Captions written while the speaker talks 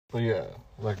But yeah,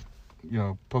 like, you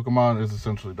know, Pokemon is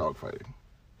essentially dogfighting.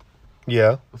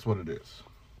 Yeah. That's what it is.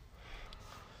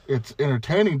 It's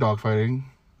entertaining dogfighting.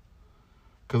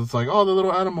 Because it's like, oh, the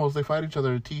little animals, they fight each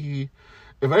other. Tee.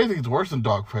 If anything, it's worse than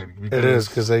dogfighting. It is,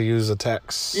 because they use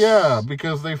attacks. Yeah,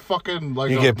 because they fucking,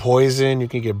 like... You get poisoned, you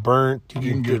can get burnt, you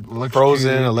can get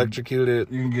frozen, electrocuted.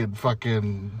 You can get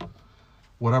fucking...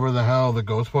 whatever the hell the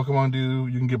ghost Pokemon do.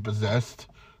 You can get possessed.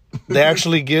 They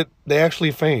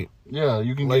actually faint. Yeah,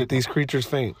 you can like these creatures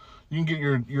faint. You can get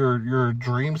your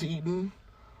dreams eaten.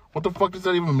 What the fuck does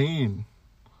that even mean?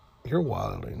 You're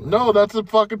wilding. No, that's a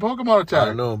fucking Pokemon attack.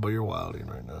 I know, but you're wilding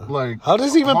right now. Like, how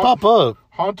does it even pop up?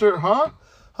 Haunter, huh?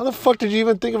 How the fuck did you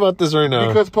even think about this right now?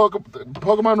 Because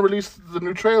Pokemon released the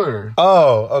new trailer.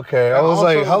 Oh, okay. I was also,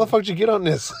 like, how the fuck did you get on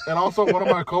this? And also, one of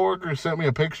my coworkers sent me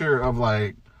a picture of,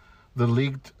 like, the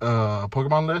leaked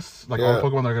Pokemon list. Like, all the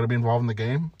Pokemon that are going to be involved in the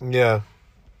game. Yeah.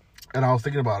 And I was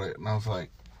thinking about it, and I was like,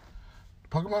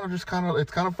 Pokemon are just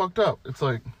it's kind of fucked up. It's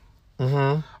like,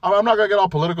 I'm not going to get all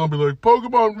political and be like,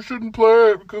 Pokemon, we shouldn't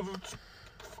play it because it's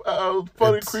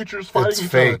funny creatures fighting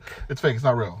each other. It's fake. It's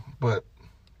not real. But,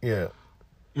 yeah.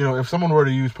 You know, if someone were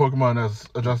to use Pokemon as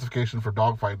a justification for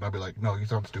dogfighting, I'd be like, no, you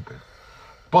sound stupid.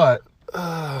 But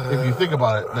if you think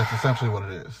about it, that's essentially what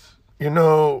it is. You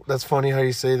know, that's funny how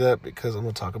you say that because I'm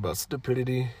going to talk about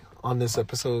stupidity on this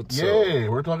episode. Yay,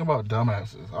 we're talking about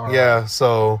dumbasses. All right. Yeah,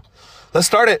 so let's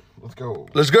start it. Let's go.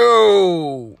 Let's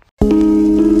go.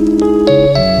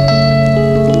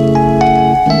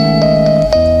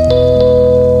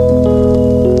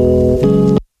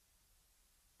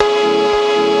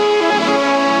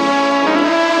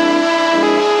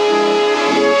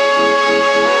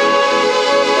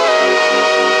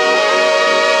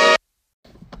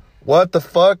 What the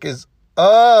fuck is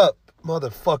up,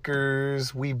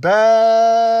 motherfuckers? We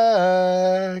back.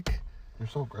 You're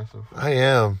so aggressive. I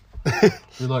am.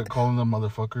 You're like calling them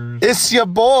motherfuckers. It's your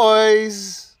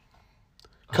boys.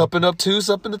 Cupping up twos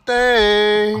up in the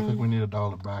thing. I think we need to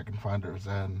dial it back and find our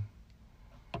zen.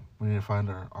 We need to find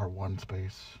our one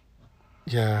space.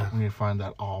 Yeah. We need to find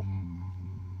that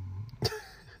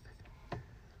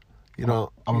You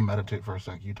know, I'm gonna meditate for a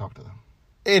sec. You talk to them.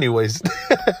 Anyways.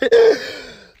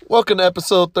 Welcome to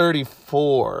episode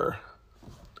 34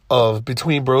 of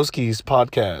Between Broskies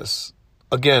podcast.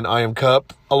 Again, I am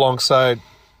Cup alongside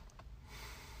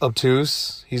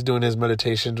Obtuse. He's doing his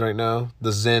meditations right now.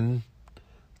 The Zen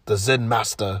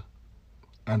master.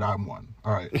 And I'm one.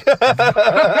 All right.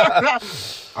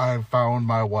 I found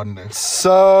my oneness.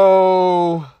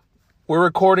 So, we're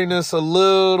recording this a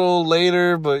little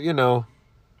later, but you know,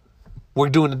 we're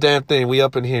doing the damn thing. We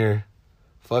up in here.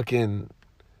 Fucking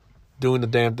doing the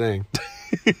damn thing.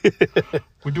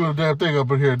 We're doing the damn thing up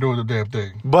in here doing the damn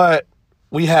thing. But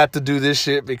we had to do this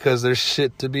shit because there's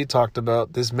shit to be talked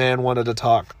about. This man wanted to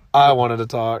talk. I wanted to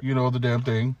talk. You know the damn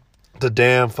thing. The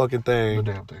damn fucking thing.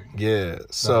 The damn thing. Yeah.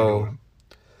 So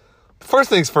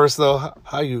first things first though,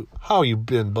 how you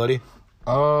been, buddy?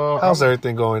 How's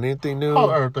everything going? Anything new?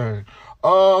 How's everything?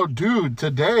 Oh, dude,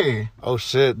 today. Oh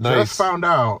shit, nice. Just found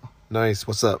out. Nice.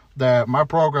 What's up? That my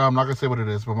program, I'm not going to say what it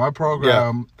is, but my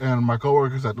program and my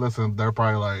coworkers that listen, they're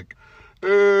probably like,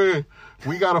 hey,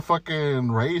 we got a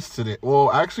fucking raise today.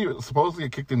 Well, actually, supposedly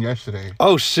it kicked in yesterday.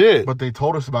 Oh, shit. But they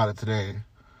told us about it today.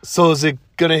 So is it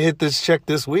going to hit this check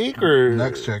this week or?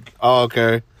 Next check. Oh,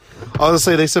 okay. I was going to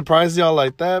say, they surprised y'all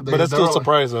like that, but that's still a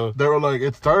surprise, though. They were like,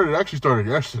 it actually started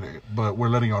yesterday, but we're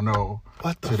letting y'all know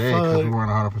today because we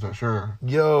weren't 100% sure.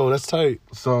 Yo, that's tight.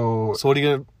 So what are you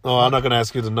going to... Oh, I'm not going to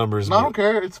ask you the numbers. No, I don't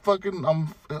care. It's fucking...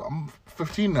 I'm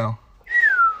 15 now.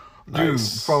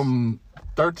 Nice. Dude, from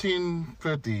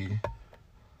 13.50.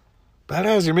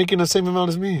 Badass, you're making the same amount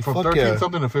as me. From Fuck 13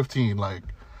 something to 15, like...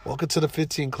 Welcome to the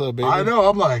 15 club, baby. I know.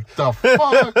 I'm like, the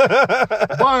fuck?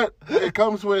 But it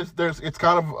comes with, it's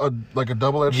kind of like a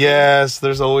double-edged Yes,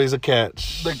 there's always a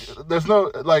catch. Like, there's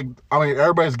no, like, I mean,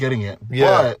 everybody's getting it.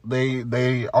 Yeah. But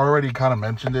they already kind of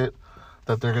mentioned it,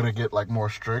 that they're going to get, like, more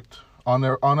strict on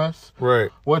us. Right.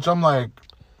 Which I'm like...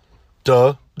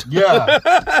 Duh. Yeah.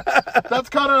 That's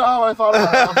kind of how I thought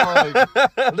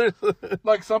about it.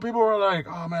 Like, some people were like,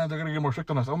 oh, man, they're going to get more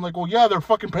strict on us. I'm like, well, yeah, they're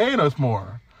fucking paying us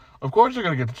more. Of course they're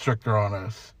going to get stricter on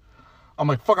us. I'm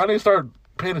like, fuck, I need to start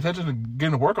paying attention to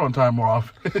getting to work on time more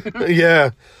often. Yeah.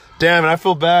 Damn, and I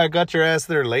feel bad. I got your ass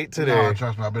there late today. No,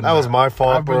 trust me, that was my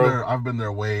fault, bro. I've been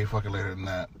there way fucking later than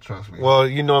that. Trust me. Well,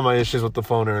 you know my issues with the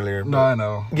phone earlier. No, I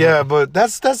know. Yeah, but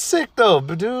that's sick, though.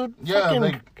 But, dude,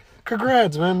 yeah,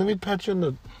 congrats, man. Let me pat you in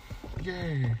the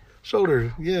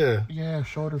shoulder. Yeah. Yeah,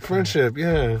 shoulder. Friendship,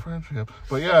 yeah. Friendship.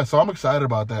 But, yeah, so I'm excited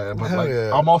about that. But, Hell like,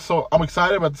 yeah. I'm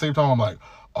excited, but at the same time, I'm like,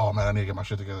 oh, man, I need to get my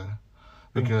shit together.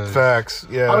 Because Facts.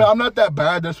 Yeah. I mean, I'm not that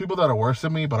bad. There's people that are worse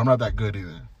than me, but I'm not that good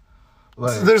either.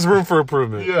 Like, There's room for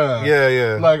improvement. yeah,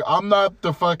 Yeah. Like I'm not at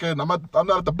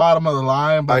the bottom of the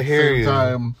line, but I at the hear same you.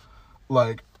 time,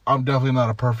 like I'm definitely not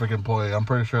a perfect employee. I'm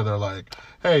pretty sure they're like,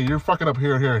 hey, you're fucking up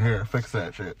here, here, and here. Fix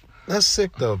that shit. That's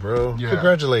sick though, bro. Yeah.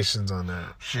 Congratulations on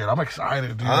that. Shit, I'm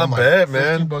excited, dude. I I'm bet, like,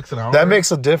 man. $15 an hour. That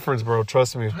makes a difference, bro.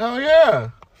 Trust me. Hell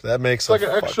yeah. That makes It's like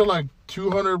an extra like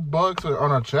 $200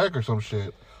 on a check or some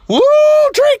shit. Woo!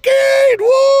 Drinking!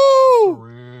 For Woo!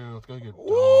 real, it's gonna get done.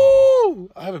 Woo!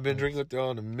 I haven't been drinking with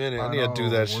y'all in a minute. I need to do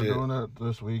that We're shit. doing it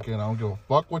this weekend. I don't give a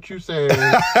fuck what you say.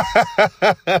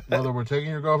 Whether we're taking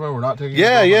your girlfriend, we're not taking your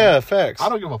girlfriend. Yeah, facts. I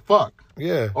don't give a fuck.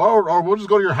 Yeah. Or we'll just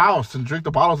go to your house and drink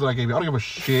the bottles that I gave you. I don't give a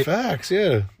shit. Facts,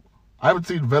 yeah. I haven't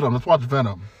seen Venom. Let's watch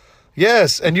Venom.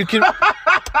 Yes, and you can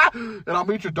And I'll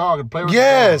meet your dog and play with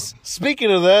Yes.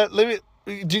 Speaking of that,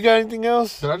 do you got anything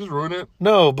else? your dog. Did I just ruin it?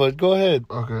 No, but go ahead.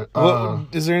 Okay. What,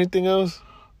 is there anything else?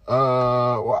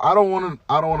 Well, I don't want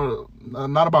to,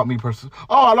 not about me personally.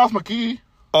 Oh, I lost my key.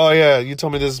 Oh yeah, you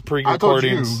told me this is I told you.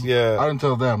 pre-recordings. I Yeah. didn't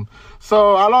tell them.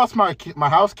 So I lost my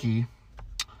house key.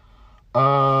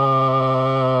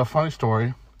 Funny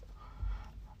story.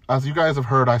 As you guys have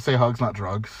heard, I say hugs, not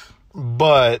drugs.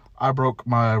 But I broke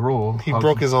my rule. he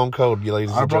broke his own code, you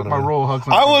ladies I and broke gentlemen. my rule. Hugs,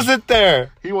 not I drugs. wasn't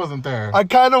there. He wasn't there. I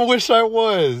kind of wish I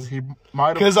was. He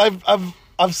might have. Because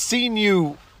I've seen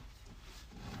you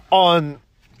on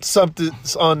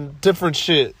different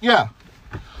shit. Yeah.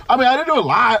 I mean, I didn't do a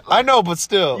lot. I know, but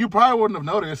still. You probably wouldn't have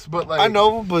noticed, but like. I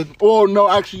know, but Well, no,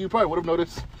 actually, you probably would have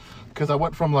noticed. Because I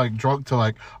went from like drunk to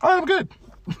like, all right, I'm good.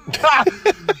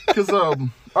 Because, all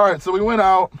right, so we went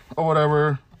out or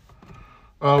whatever.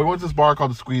 We went to this bar called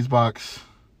the Squeeze Box.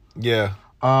 yeah.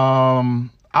 We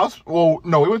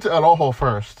went to El Ojo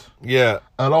first. Yeah.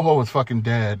 El Ojo was fucking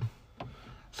dead.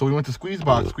 So we went to Squeeze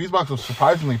Box. Squeeze Box was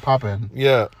surprisingly popping.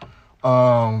 Yeah.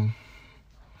 I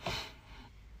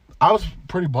was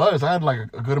pretty buzzed. I had like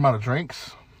a good amount of drinks.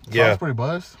 So I Yeah. was pretty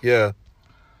buzzed. Yeah.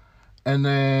 And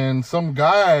then some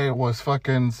guy was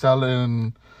fucking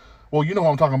selling. Well, you know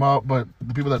what I'm talking about, but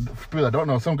the people that don't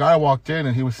know, some guy walked in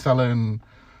and he was selling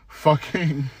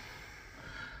fucking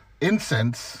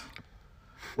incense,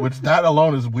 which that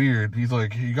alone is weird. He's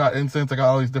like, you got incense. I got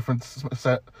all these different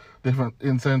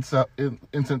incense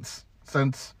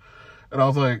scents, and I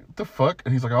was like, what the fuck?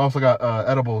 And he's like, I also got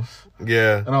edibles,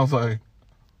 Yeah. and I was like,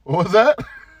 what was that?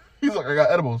 He's like, I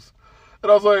got edibles,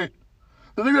 and I was like,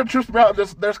 the thing that trips me out,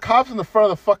 there's cops in the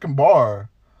front of the fucking bar.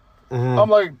 Mhm. I'm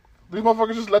like, these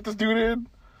motherfuckers just let this dude in.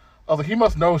 I was like, he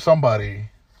must know somebody.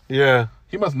 Yeah.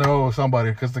 He must know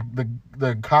somebody because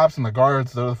the cops and the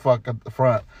guards, they're the fuck at the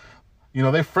front. You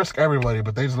know, they frisk everybody,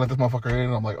 but they just let this motherfucker in.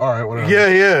 And I'm like, all right, whatever.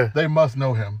 Yeah. They must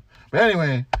know him. But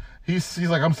anyway, he's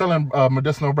like, I'm selling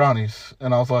medicinal brownies,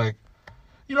 and I was like,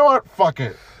 you know what? Fuck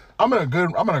it. I'm in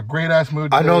a great ass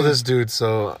mood. I know today. this dude,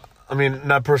 so I mean,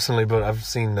 not personally, but I've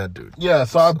seen that dude. Yeah,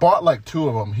 so I bought like 2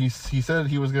 of them. He said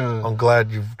he was gonna. I'm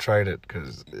glad you've tried it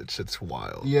because it shit's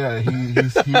wild. Yeah,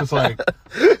 he was like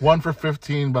 1 for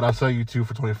 15, but I'll sell you 2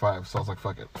 for 25. So I was like,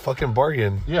 fuck it. Fucking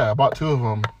bargain. Yeah, I bought 2 of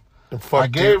them. And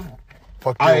fuck your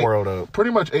world up.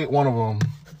 Pretty much ate 1 of them,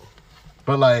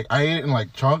 but like I ate it in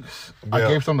like chunks. Yeah. I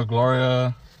gave some to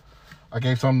Gloria. I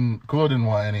gave some. Kula didn't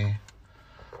want any.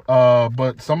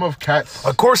 But some of Kat's.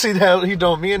 Of course he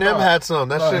don't. Me and him No, had some.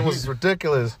 That no, shit was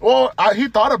ridiculous. Well, he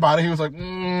thought about it. He was like,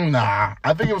 nah.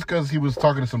 I think it was because he was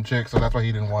talking to some chick, so that's why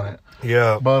he didn't want it.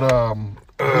 Yeah. But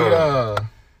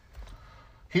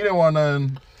he didn't want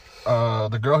none.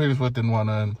 The girl he was with didn't want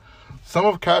none. Some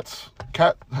of Kat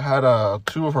had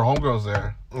 2 of her homegirls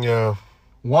there. Yeah.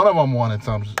 One of them wanted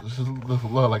some. She's this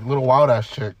little wild ass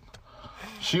chick.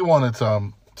 She wanted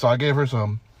some, so I gave her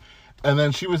some. And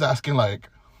then she was asking like,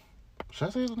 should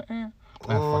I say it's in the air?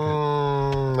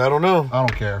 Nah, fuck I don't know. it. I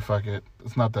don't care. Fuck it.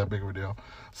 It's not that big of a deal.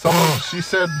 She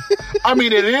said, I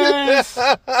mean, it is.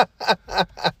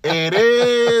 It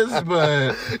is,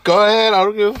 but Go ahead. I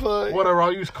don't give a fuck. whatever.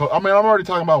 I'll use code. I mean, I'm already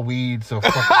talking about weed, so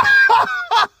fuck it.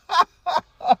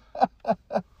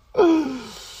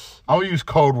 I'm gonna use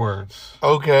code words,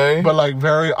 Okay. but like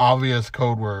very obvious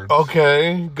code words.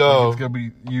 Okay. Go. It's gonna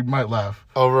be. You might laugh.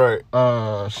 All right.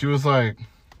 She was like,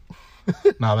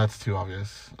 "Nah, that's too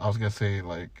obvious." I was gonna say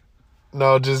like,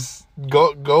 No, just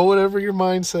go whatever your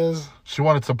mind says. she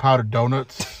wanted some powdered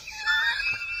donuts.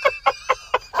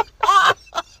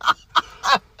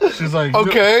 She's like,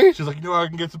 Okay. She's like, you know where I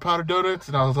can get some powdered donuts?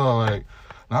 And I was all like,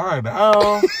 not right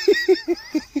now.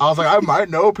 I was like, I might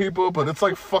know people, but it's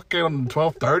like fucking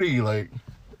 12:30.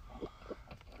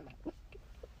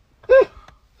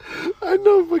 I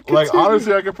know, but Like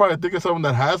honestly, I could probably think of someone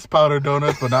that has powdered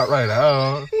donuts, but not right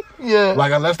now. Yeah.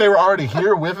 Like, unless they were already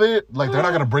here with it, like, they're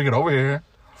not gonna bring it over here.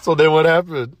 So then what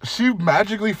happened? She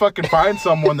magically fucking finds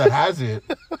someone that has it.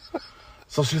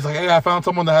 So she's like, hey, I found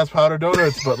someone that has powdered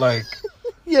donuts, but, like,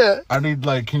 Yeah. I need,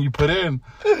 like, can you put in?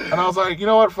 And I was like, you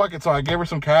know what, fuck it. So I gave her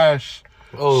some cash.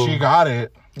 Oh. She got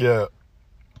it. Yeah.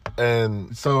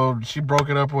 And So she broke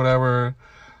it up, whatever.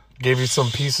 gave you some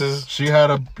pieces. She had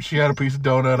a piece of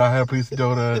donut. I had a piece of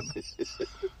donut.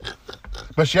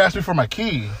 But she asked me for my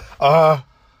key.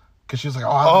 Because she was like,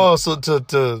 Oh, so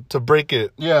to break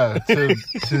it. yeah, to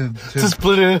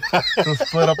split it. to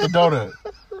split up the donut.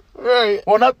 Right.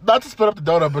 Well, not to split up the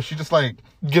donut, but she just like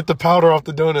Get the powder off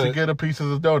the donut. to get a piece of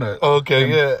the donut. Okay,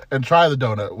 and, yeah. And try the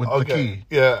donut with the Okay. key.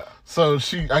 Yeah. So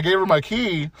I gave her my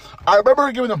key. I remember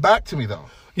her giving them back to me though.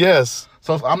 Yes.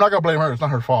 So I'm not gonna blame her. It's not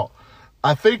her fault.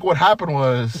 I think what happened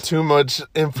was, Too much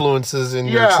influences in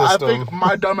your yeah, I system. think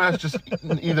my dumbass just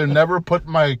either never put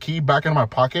my key back in my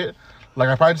pocket. Like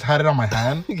I probably just had it on my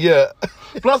hand. Yeah.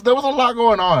 Plus, there was a lot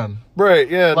going on. Right.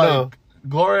 Yeah. Like No.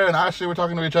 Gloria and Ashley were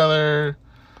talking to each other.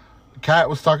 Kat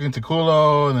was talking to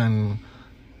Kulo, and then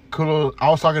Kulo. I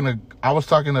was talking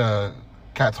to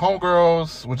Kat's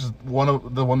homegirls, which is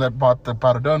the one that bought the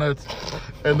powdered donuts,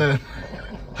 and then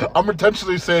I'm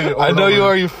intentionally saying it over I know and you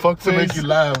over are, you to fuckface. make you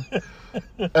laugh.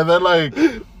 And then like,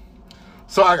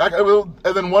 so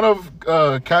and then one of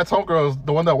Kat's homegirls,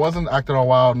 the one that wasn't acting all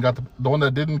wild and got the one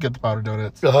that didn't get the powdered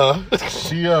donuts,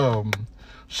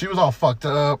 she was all fucked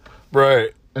up,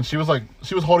 Right. and she was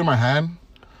holding my hand.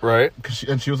 Right.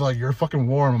 And she was like, you're fucking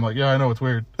warm. I'm like, yeah, I know, it's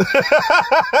weird.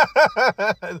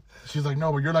 She's like,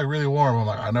 no, but you're like really warm. I'm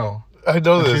like, I know. I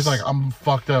know And this. she's like, I'm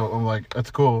fucked up. I'm like,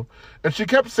 that's cool. And she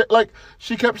kept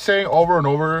saying over and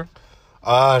over.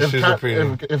 She's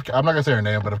repeating. If I'm not gonna say her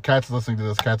name, but if Kat's listening to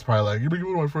this, Kat's probably like, you're making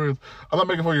fun of my friends. I'm not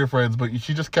making fun of your friends, but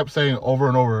she just kept saying over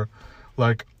and over,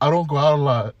 like, I don't go out a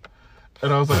lot.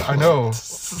 And I was like, I know. And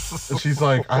she's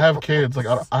like, I have kids. Like,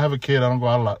 I have a kid. I don't go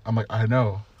out a lot. I'm like, I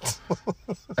know.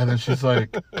 And then she's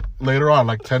like, later on,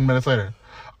 like 10 minutes later,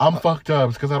 I'm fucked up.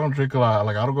 It's because I don't drink a lot.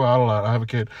 Like, I don't go out a lot. I have a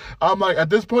kid. I'm like,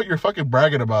 at this point, you're fucking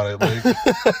bragging about it.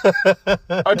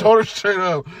 Like, I told her straight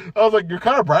up. I was like, you're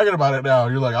kind of bragging about it now.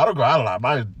 You're like, I don't go out a lot.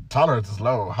 My tolerance is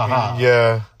low. Haha.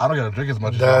 Yeah. I don't get to drink as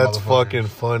much as That's y'all motherfuckers. fucking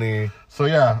funny. So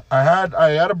yeah, I had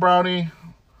a brownie,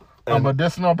 a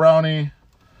medicinal brownie,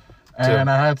 and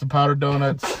I had some powdered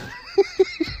donuts.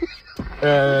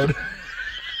 And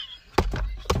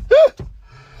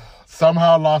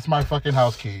somehow lost my fucking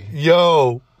house key.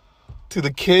 Yo, to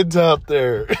the kids out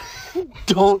there,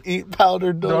 don't eat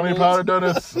powdered donuts. Don't eat powdered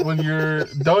donuts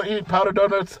don't eat powdered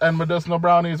donuts and medicinal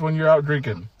brownies when you're out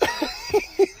drinking.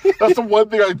 That's the one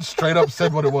thing I straight up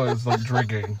said what it was, like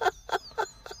drinking.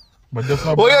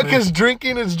 Medicinal Well, yeah, brownies, because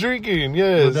drinking is drinking.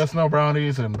 Yes. medicinal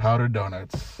brownies and powdered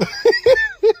donuts.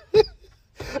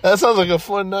 That sounds like a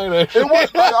fun night, actually. It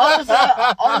was like, honestly,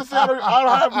 I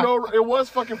don't have no. It was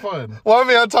fucking fun. Well, I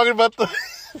mean, I'm talking about the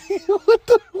what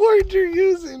the word you're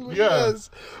using. But Yeah. yes.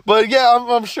 But yeah,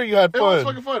 I'm sure you had It was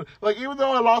fun. fucking fun. Like, even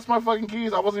though I lost my fucking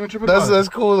keys, I wasn't even tripping. about it. That's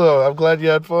cool though. I'm glad you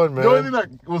had fun, man. The only thing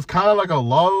that was kind of like a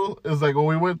lull is like when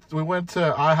we went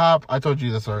to IHOP. I told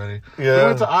you this already. Yeah. We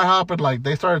went to IHOP and like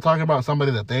they started talking about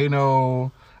somebody that they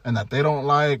know and that they don't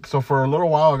like. So for a little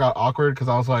while, it got awkward because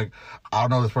I was like, I don't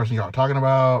know this person y'all are talking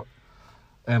about.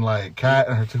 And like Kat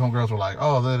and her two homegirls were like,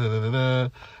 oh, da, da, da, da, da.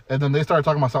 And then they started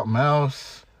talking about something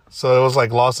else. So it was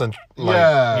like lost in, like,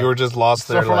 Yeah. you were just lost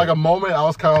So there. for like a moment, I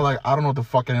was kind of like, I don't know what the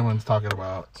fuck anyone's talking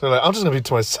about. So like, I'm just gonna be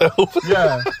to myself.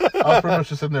 Yeah, I was pretty much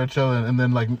just sitting there chilling, and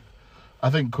then like, I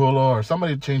think Kulo or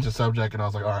somebody changed the subject, and I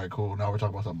was like, all right, cool. Now we're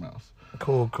talking about something else.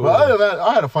 Cool. But other than that,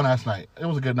 I had a fun ass night. It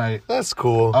was a good night. That's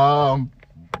cool.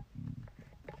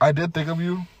 I did think of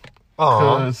you Aw.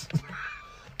 because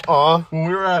Aw. when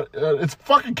we were at, it's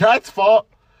fucking Kat's fault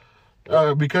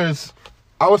because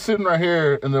I was sitting right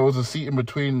here, and there was a seat in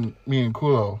between me and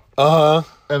Kulo, Uh huh.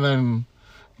 and then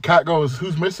Kat goes,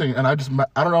 "Who's missing?" And I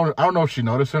don't know if she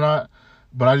noticed or not,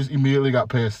 but I just immediately got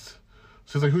pissed.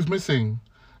 She's like, "Who's missing?"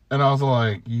 And I was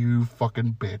like, "You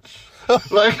fucking bitch!"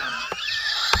 like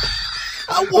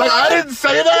I didn't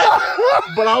say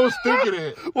that, but I was thinking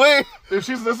it. Wait. If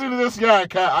she's listening to this, yeah,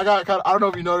 Kat, I don't know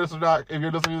if you noticed or not. If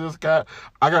you're listening to this, Kat,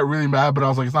 I got really mad, but I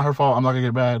was like, it's not her fault. I'm not gonna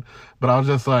get mad. But I was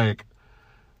just like,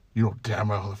 you know damn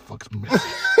well who the fuck's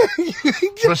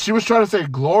missing. But she was trying to say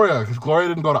Gloria, because Gloria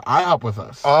didn't go to IHOP with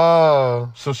us.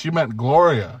 Oh. So she meant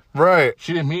Gloria. Right.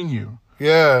 She didn't mean you.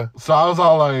 Yeah. So I was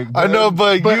all like, I know,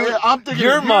 but you, I'm thinking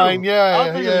your of you. mind, yeah,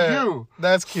 I'm thinking yeah. of you.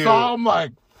 That's cute. So I'm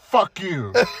like, fuck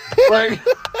you. Like,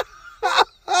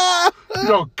 you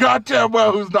know goddamn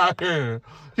well who's not here.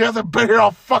 He hasn't been here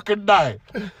all fucking night.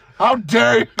 How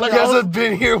dare you? Like, He hasn't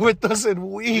been here with us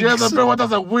in weeks. He hasn't been with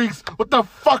us in weeks. What the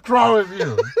fuck's wrong with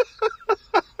you?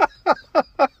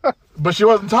 But she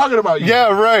wasn't talking about you. Yeah,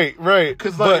 right.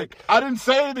 Because, like, I didn't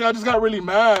say anything. I just got really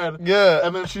mad. Yeah.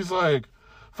 And then she's like,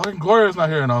 fucking Gloria's not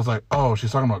here. And I was like, oh,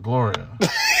 she's talking about Gloria.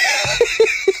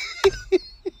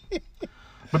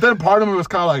 But then part of me was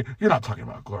kind of like, you're not talking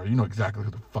about Gloria. You know exactly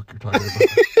who the fuck you're talking about.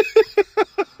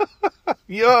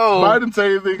 Yo. But I didn't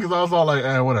say anything because I was all like,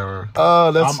 whatever.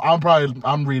 Oh, that's...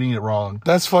 I'm reading it wrong.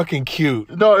 That's fucking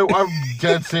cute. No, I'm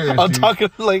dead serious. I'm dude. talking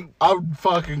like... I'm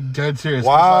fucking dead serious.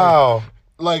 Wow.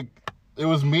 Like, it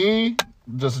was me,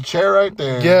 just a chair right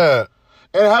there. Yeah.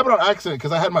 And it happened on accident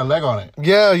because I had my leg on it.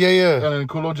 Yeah. And then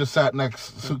Kulo sat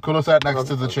next to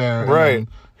the chair. Right. And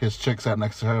his chick sat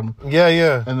next to him.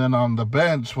 Yeah. And then on the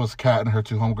bench was Kat and her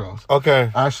two homegirls.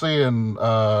 Okay. Ashley and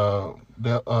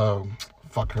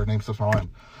fuck, her name slips my mind.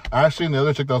 Ashley and the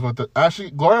other chick that was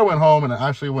with Gloria went home and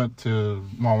Ashley went to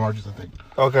Mama Margie's, I think.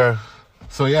 Okay.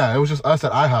 So yeah, it was just us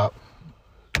at IHOP.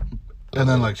 And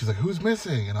then like she's like, who's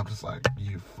missing? And I'm just like,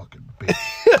 you fucking bitch.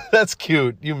 That's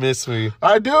cute. You miss me.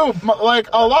 I do, like,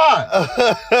 a lot.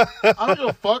 I don't give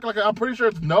a fuck. Like, I'm pretty sure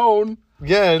it's known.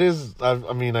 Yeah, it is. I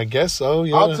mean, I guess so.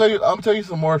 Yeah. I'll tell you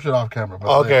some more shit off camera.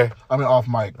 But Okay. Like, I mean, off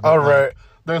mic. All right.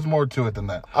 There's more to it than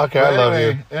that. Okay, I love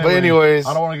you. But anyways,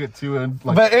 I don't want to get too in.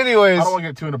 Like, but anyways, I don't want to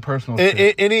get too into personal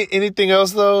shit. Anything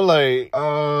else though? Like,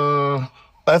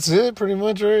 that's it, pretty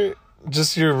much, right?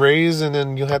 Just your raise, and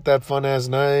then you had that fun ass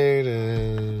night,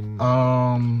 and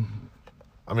I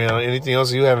mean, anything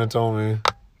else you haven't told me?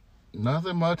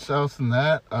 Nothing much else than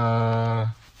that. I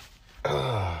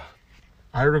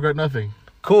regret nothing.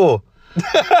 Cool.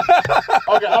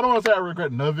 Okay, I don't want to say I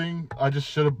regret nothing. I just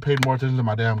should have paid more attention to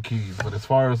my damn keys. But as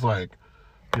far as like,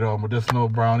 medicinal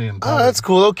brownie and Oh, that's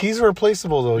cool. Though keys are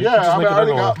replaceable though. You yeah, can just I make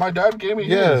already another got. one. My dad gave me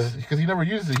his because he never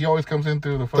uses it. He always comes in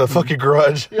through the fucking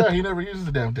garage. Yeah, he never uses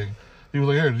the damn thing. He was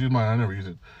like, "Here, use mine." I never use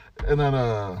it. And then,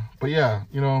 but yeah,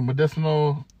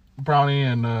 medicinal brownie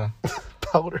and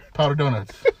powder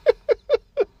donuts.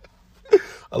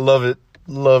 I love it.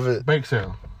 Love it. Bake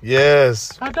sale.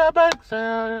 Yes. I got bake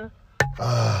sale.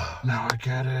 Now I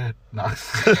get it. No.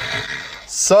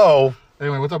 So,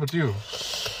 anyway, what's up with you?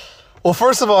 Well,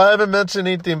 first of all, I haven't mentioned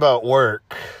anything about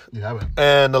work. You haven't.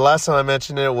 And the last time I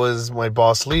mentioned it was my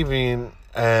boss leaving,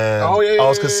 and I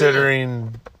was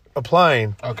considering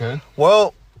applying. Okay.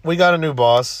 Well, we got a new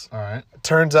boss. All right.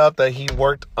 Turns out that he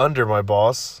worked under my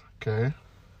boss. Okay.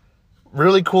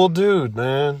 Really cool dude,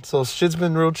 man. So shit's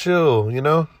been real chill,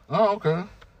 Oh, okay.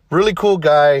 Really cool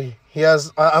guy.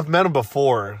 I've met him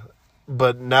before,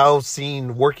 but now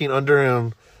working under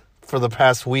him for the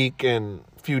past week and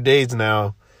few days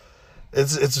now,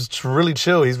 it's really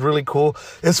chill. He's really cool.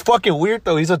 It's fucking weird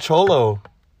though. He's a cholo.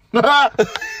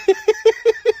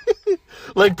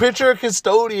 Like, picture a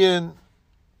custodian,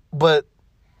 but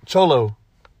cholo.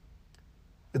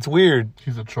 It's weird.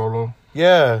 He's a cholo.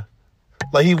 Yeah.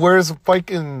 Like, he wears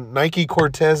fucking Nike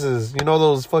Cortezes. You know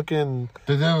those fucking...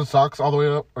 Does he have socks all the way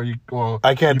up? Or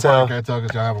I can't tell. I can't tell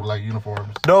because y'all have, like,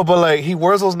 uniforms. No, but, like, he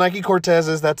wears those Nike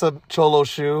Cortezes. That's a cholo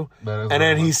shoe. And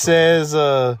then he says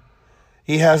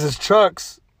he has his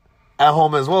trucks at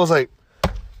home as well. It's like,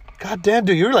 God damn,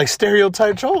 dude, you're like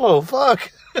stereotype cholo.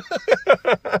 Fuck.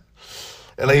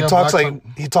 And like,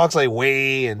 he talks like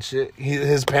way and shit.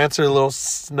 His pants are a little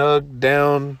snug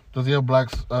down. Does he have black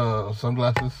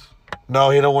sunglasses? No,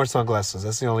 he don't wear sunglasses.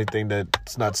 That's the only thing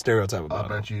that's not stereotype about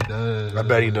him. I bet you does. I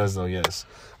bet he does though, yes.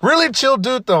 Really chill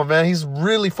dude though, man. He's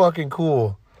really fucking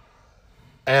cool.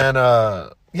 And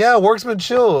yeah, work's been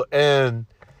chill. And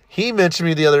he mentioned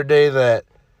me the other day that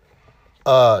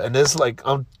and this, like,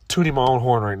 I'm tooting my own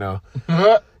horn right now.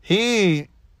 He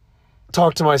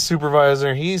talked to my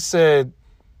supervisor. He said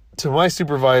to my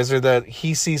supervisor that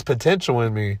he sees potential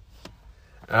in me.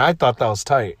 And I thought that was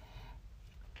tight.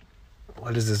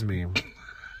 What does this mean?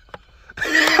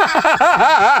 I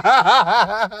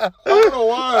don't know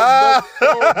why.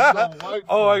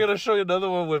 Oh, I gotta show you another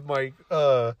one with Mike.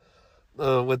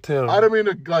 With Tim. I didn't mean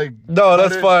to, like... No,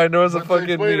 that's fine. There was a fucking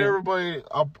explain to meme. everybody,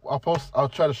 I'll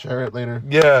try to share it later.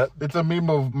 Yeah. It's a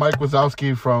meme of Mike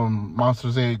Wazowski from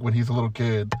Monsters, Inc. when he's a little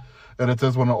kid. And it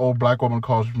says, when an old black woman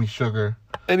calls me sugar.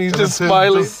 And he's And just it's him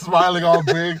smiling. Just smiling all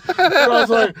big. And I was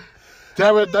like,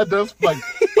 damn it, that does, like...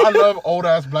 I love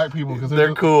old-ass black people. Because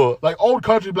They're cool. Like, old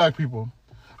country black people.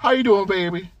 How you doing,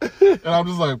 baby? And I'm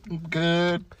just like,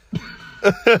 good.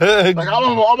 Like,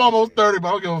 I'm almost 30, but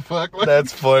I don't give a fuck. Like,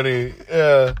 That's funny.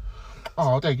 Yeah.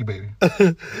 oh, thank you, baby.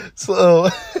 So,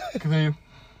 Continue.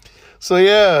 so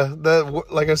yeah, that,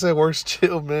 like I said, works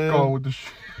chill, man. Go on with the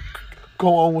shit.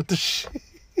 Go on with the shit.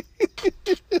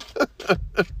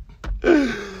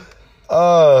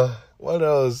 What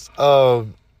else?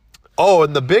 And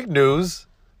the big news,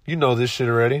 you know this shit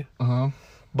already.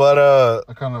 But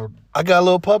I got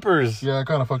little puppers. Yeah, I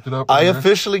kind of fucked it up. I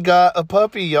officially got a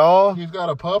puppy, y'all. He's got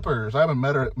a puppers. I haven't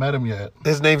met him yet.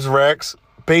 His name's Rex.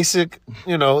 Basic,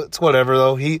 it's whatever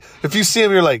though. If you see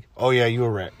him, you're like, oh yeah, you a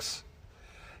Rex.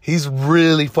 He's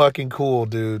really fucking cool,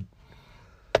 dude.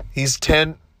 He's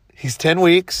 10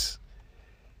 weeks.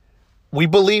 We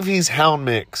believe he's hound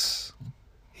mix.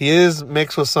 He is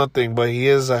mixed with something, but he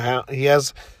is a hound. He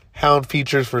has hound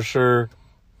features for sure.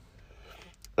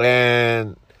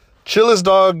 And chillest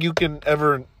dog you can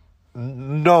ever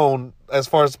known as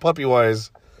far as puppy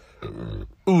wise.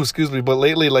 Ooh, excuse me, but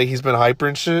lately like he's been hyper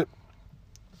and shit.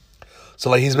 So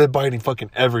like he's been biting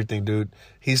fucking everything, dude.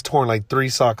 He's torn like 3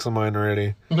 socks of mine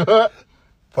already.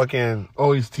 Fucking.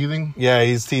 Oh, he's teething? Yeah,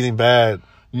 he's teething bad.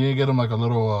 You need to get him like a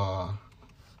little.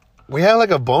 We have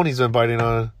like a bone he's been biting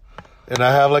on. And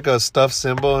I have like a stuffed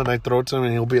symbol and I throw it to him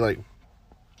and he'll be like.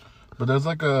 But there's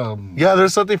like a. Yeah,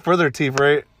 there's something for their teeth,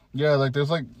 right? Yeah, like there's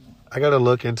like. I gotta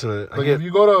look into it. Like if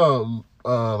you go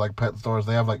to like pet stores,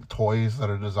 they have like toys that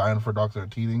are designed for dogs that are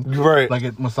teething. Right. Like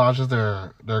it massages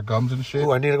their gums and shit.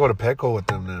 Oh, I need to go to Petco with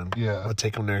them then. Yeah. I'll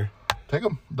take them there. Take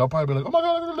him. They'll probably be like, oh my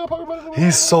god, look at the little puppy.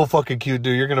 He's so fucking cute,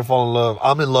 dude. You're gonna fall in love.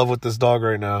 I'm in love with this dog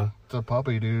right now. It's a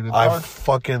puppy, dude. It's I hard.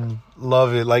 fucking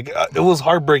love it. Like it was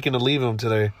heartbreaking to leave him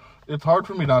today. It's hard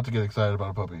for me not to get excited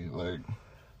about a puppy. Like,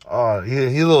 oh,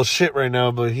 he's a little shit right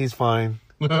now, but he's fine.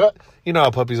 You know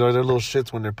how puppies are. They're little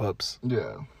shits when they're pups.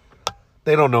 Yeah.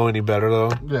 They don't know any better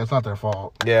though. Yeah, it's not their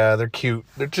fault. Yeah, they're cute.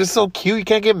 They're just so cute. You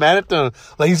can't get mad at them.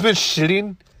 Like he's been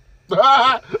shitting,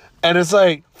 and it's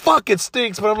like fuck, it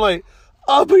stinks. But I'm like,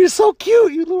 oh, but you're so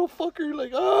cute, you little fucker.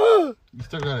 Like, oh. You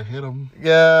still gotta hit him.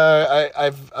 Yeah,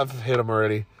 I've hit him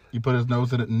already. You put his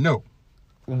nose in it. No.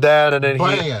 That and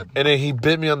then he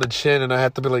bit me on the chin, and I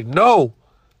had to be like, no,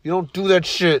 you don't do that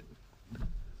shit.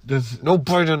 No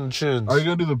bite on the chins. Are you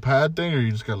gonna do the pad thing, or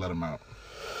you just gonna let him out?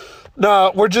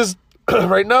 Nah, we're just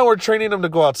right now we're training him to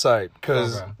go outside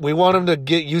because we want him to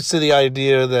get used to the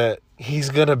idea that he's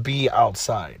gonna be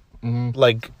outside. Mm-hmm.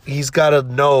 Like he's gotta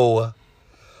know.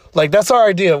 Like that's our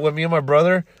idea with me and my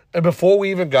brother. And before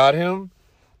we even got him,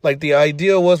 like the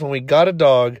idea was when we got a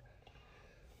dog,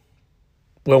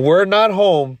 when we're not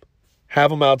home,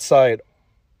 have him outside,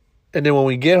 and then when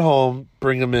we get home,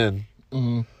 bring him in.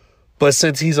 Mm-hmm. But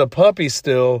since he's a puppy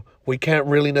still, we can't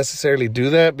really necessarily do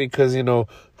that because,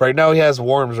 right now he has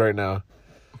worms right now.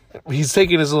 He's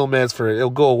taking his little meds for it.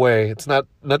 It'll go away. It's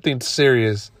nothing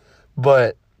serious.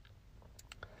 But,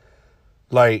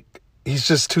 like, he's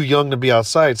just too young to be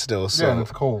outside still. So. Yeah, and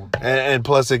it's cold. And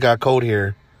plus it got cold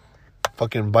here.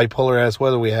 Fucking bipolar-ass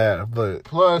weather we have. But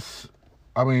plus,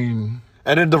 I mean...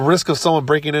 And then the risk of someone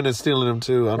breaking in and stealing him,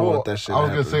 too. I don't want that shit I was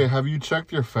happening. going to say, have you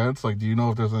checked your fence? Like, do you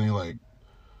know if there's any, like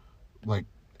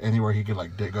anywhere he could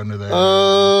like dig under there?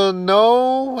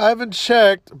 No, I haven't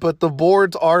checked, but the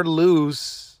boards are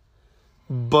loose.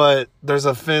 But there's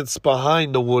a fence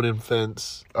behind the wooden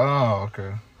fence. Oh,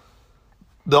 okay.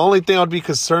 The only thing I'd be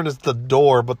concerned is the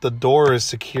door, but the door is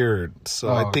secured,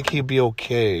 so I think he'd be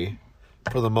okay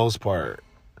for the most part.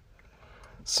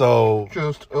 So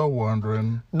just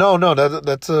wondering. No,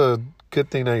 that's a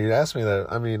good thing that you asked me that.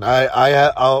 I mean,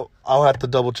 I'll have to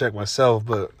double check myself,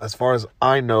 but as far as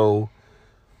I know,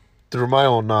 through my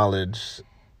own knowledge,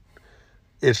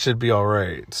 it should be all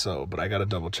right. So, but I got to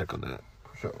double check on that.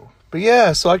 Sure. But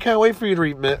yeah, so I can't wait for you to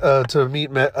meet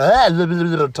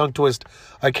tongue twist.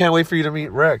 I can't wait for you to meet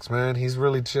Rex, man. He's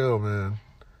really chill, man.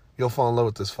 You'll fall in love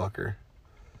with this fucker.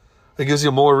 It gives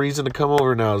you more reason to come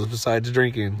over now besides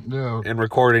drinking and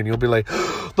recording. You'll be like,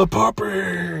 the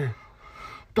puppy.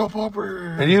 The puppy.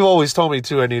 And you've always told me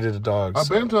too I needed a dog. I've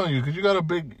been telling you because you got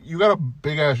a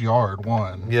big ass yard.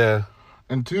 One. Yeah.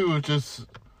 And two, it's just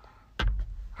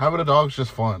having a dog's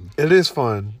just fun. It is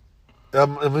fun.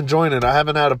 I'm enjoying it. I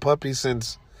haven't had a puppy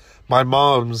since my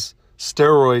mom's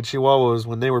steroid chihuahuas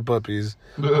when they were puppies,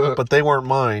 but they weren't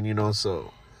mine,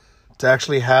 so to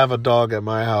actually have a dog at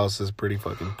my house is pretty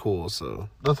fucking cool. So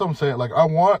that's what I'm saying. Like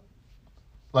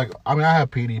I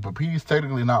have Petey, but Petey's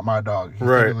technically not my dog. He's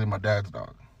technically my dad's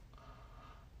dog.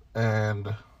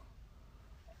 And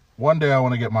one day I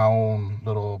want to get my own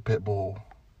little pit bull.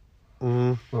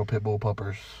 Mm-hmm. Little pit bull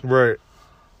puppers. Right.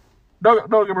 Don't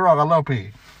get me wrong. I love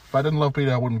Petey. If I didn't love Petey,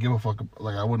 I wouldn't give a fuck.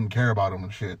 Like, I wouldn't care about him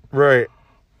and shit. Right.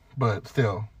 But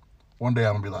still, one day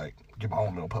I'm going to be like, get my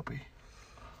own little puppy.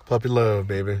 Puppy love,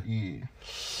 baby. Yeah.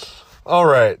 All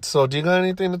right. So, do you got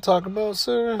anything to talk about,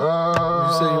 sir? You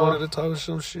said you wanted to talk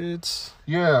some shits?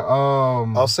 Yeah.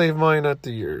 I'll save mine at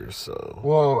the year, so.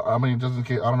 Well, I mean, just in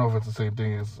case, I don't know if it's the same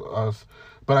thing as us.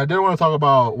 But I did want to talk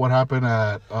about what happened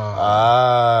at...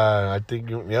 I think,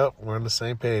 yep, we're on the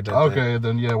same page. Okay,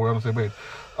 then yeah, we're on the same page.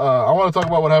 I want to talk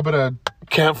about what happened at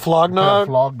Camp Flognog? Camp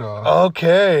Flognog.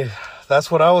 Okay, that's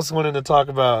what I was wanting to talk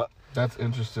about. That's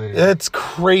interesting. It's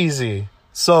crazy.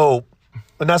 So,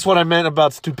 and that's what I meant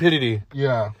about stupidity.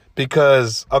 Yeah.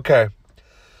 Because, okay,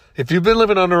 if you've been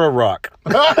living under a rock,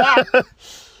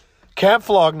 Camp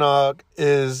Flognog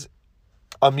is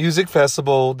a music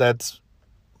festival that's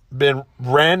been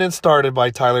ran and started by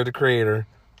Tyler, the Creator,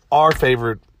 our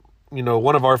favorite,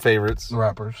 one of our favorites.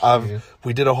 Rappers.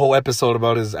 We did a whole episode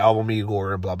about his album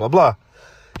Igor and blah, blah, blah.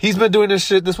 He's been doing this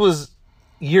shit. This was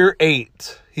year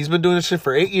 8. He's been doing this shit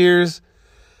for 8 years.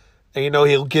 And,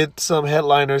 he'll get some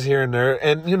headliners here and there.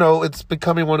 And, it's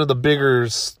becoming one of the bigger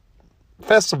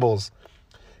festivals.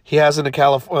 He has in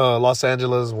the Los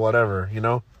Angeles, whatever,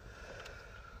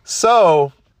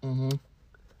 So,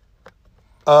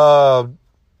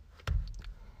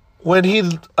 when he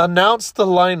announced the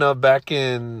lineup back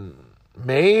in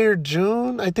May or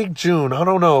June, I think June, I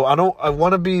don't know. I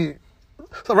want to be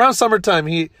around summertime.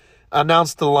 He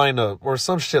announced the lineup or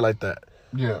some shit like that.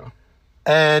 Yeah.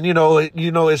 And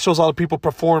it shows all the people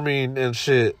performing and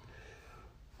shit.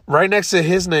 Right next to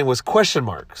his name was question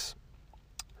marks.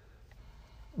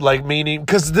 Like, meaning,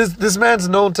 because this man's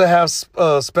known to have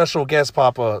special guests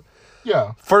pop up.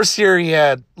 Yeah. First year he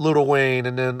had Lil Wayne,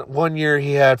 and then one year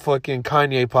he had fucking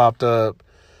Kanye popped up,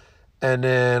 and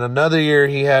then another year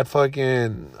he had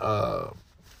fucking who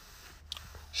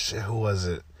was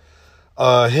it?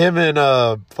 Him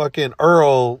and fucking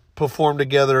Earl performed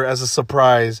together as a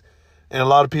surprise, and a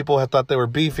lot of people had thought they were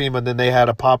beefing, but then they had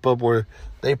a pop up where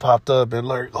they popped up and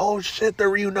like, oh shit, they're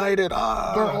reunited. They're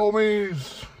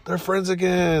homies. They're friends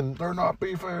again. They're not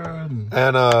beefing.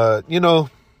 And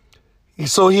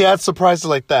so he had surprises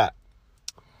like that.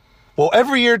 Well,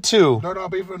 every year too. They're not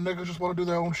beefing. Niggas just want to do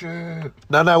their own shit.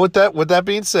 Now, with that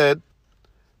being said,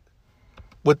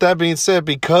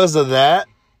 because of that,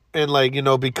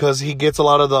 and because he gets a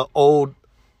lot of the old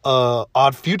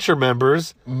Odd Future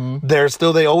members,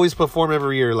 they always perform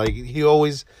every year. Like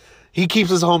he keeps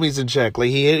his homies in check. Like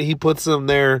he puts them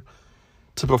there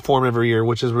to perform every year,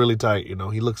 which is really tight. He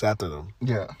looks after them.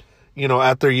 Yeah.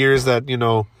 After years that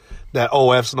that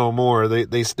OF's no more,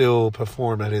 they still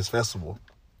perform at his festival.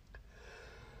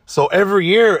 So every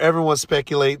year, everyone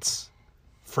speculates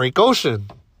Frank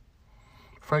Ocean.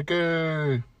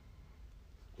 Frankie.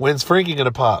 When's Frankie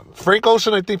gonna pop? Frank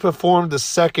Ocean, I think, performed the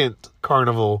second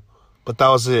carnival, but that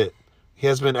was it. He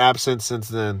has been absent since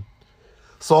then.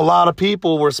 So a lot of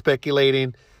people were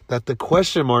speculating that the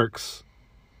question marks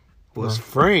was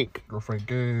Frank. Or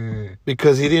Frankie.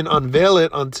 Because he didn't unveil it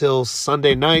until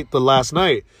Sunday night, the last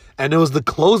night. And it was the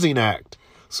closing act.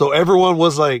 So everyone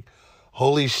was like,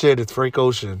 holy shit, it's Frank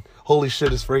Ocean. Holy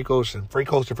shit, it's Frank Ocean.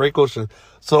 Frank Ocean, Frank Ocean.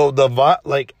 So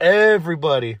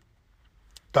everybody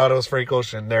thought it was Frank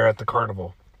Ocean there at the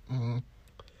carnival. Mm-hmm.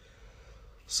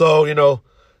 So,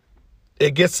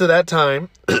 it gets to that time.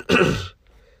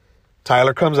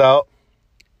 Tyler comes out.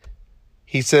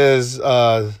 He says,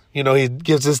 he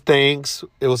gives his thanks.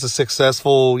 It was a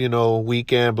successful,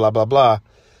 weekend, blah, blah, blah.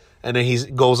 And then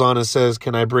he goes on and says,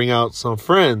 can I bring out some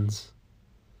friends?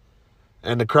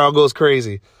 And the crowd goes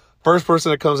crazy. First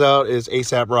person that comes out is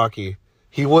A$AP Rocky.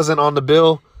 He wasn't on the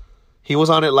bill. He was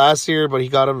on it last year, but he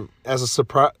got him as a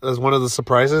surprise, as one of the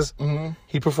surprises. Mm-hmm.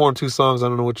 He performed 2 songs. I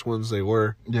don't know which ones they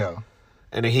were. Yeah.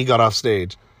 And then he got off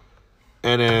stage.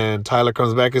 And then Tyler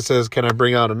comes back and says, can I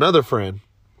bring out another friend?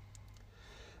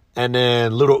 And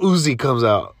then Lil Uzi comes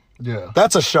out. Yeah.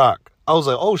 That's a shock. I was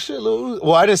like, oh shit, Lil Uzi.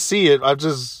 Well, I didn't see it.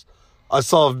 I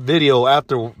saw a video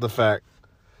after the fact.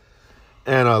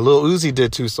 And Lil Uzi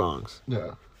did 2 songs.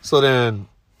 Yeah. So then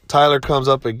Tyler comes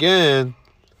up again.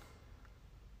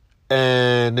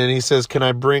 And then he says, can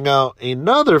I bring out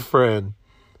another friend?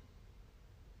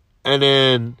 And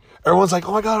then everyone's like,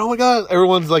 oh my God.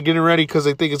 Everyone's like getting ready because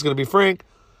they think it's going to be Frank.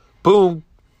 Boom.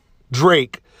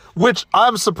 Drake. Which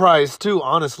I'm surprised too,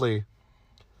 honestly.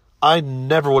 I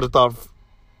never would have thought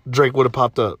Drake would have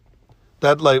popped up.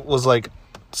 That was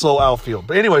so outfield.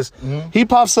 But anyways, He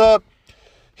pops up.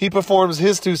 He performs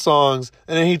his 2 songs.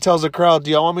 And then he tells the crowd,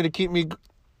 do y'all want me to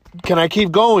can I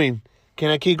keep going? Can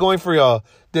I keep going for y'all?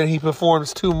 Then he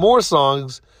performs 2 more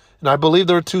songs. And I believe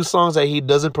there are 2 songs that he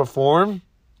doesn't perform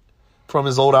from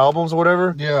his old albums or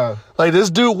whatever. Yeah. This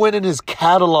dude went in his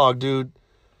catalog, dude.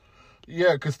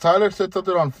 Yeah, because Tyler said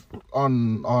something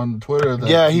on Twitter.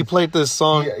 That he played this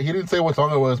song. He didn't say what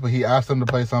song it was, but he asked him to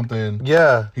play something.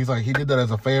 Yeah. He's like, he did that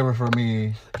as a favor for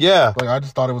me. Yeah. I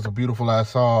just thought it was a beautiful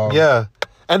ass song. Yeah.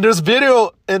 And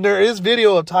there is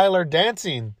video of Tyler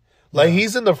dancing. Like,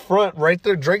 he's in the front right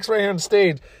there. Drake's right here on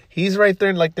stage. He's right there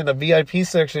in, like, in the VIP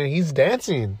section. He's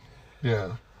dancing.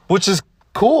 Yeah. Which is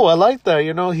cool. I like that,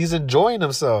 you know. He's enjoying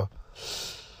himself.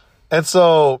 And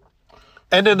so...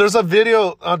 And then there's a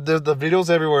video, the video's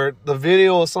everywhere. The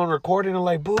video of someone recording and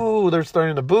like, boo, they're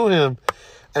starting to boo him.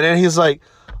 And then he's like,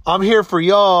 I'm here for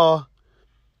y'all.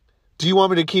 Do you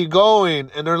want me to keep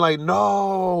going? And they're like,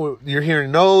 no. You're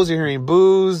hearing no's, you're hearing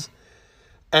boos.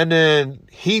 And then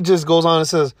he just goes on and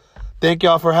says, thank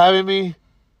y'all for having me.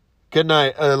 Good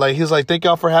night. He's like, thank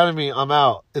y'all for having me. I'm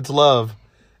out. It's love.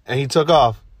 And he took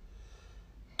off.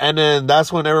 And then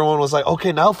that's when everyone was like,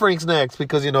 okay, now Frank's next.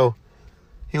 Because, you know,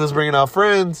 he was bringing out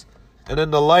friends, and then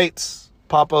the lights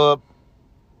pop up.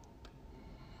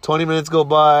 20 minutes go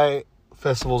by,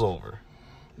 festival's over.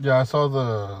 Yeah, I saw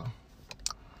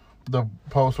the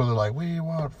post where they're like, we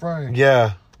want Frank.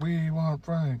 Yeah. We want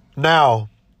Frank. Now,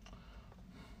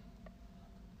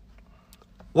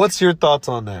 what's your thoughts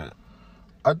on that?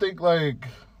 I think, like...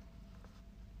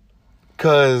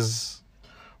 Because...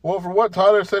 Well, from what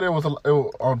Tyler said, it was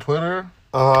on Twitter.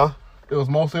 Uh-huh. It was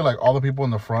mostly, like, all the people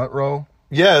in the front row.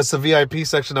 Yeah, it's the VIP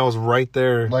section that was right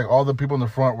there. Like, all the people in the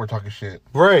front were talking shit.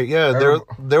 Right, yeah.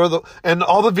 They were the... And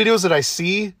all the videos that I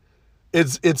see,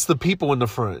 it's the people in the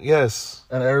front, yes.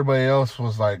 And everybody else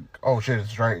was like, oh, shit,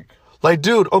 it's Drake. Like,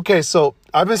 dude, okay, so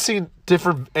I've been seeing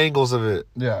different angles of it.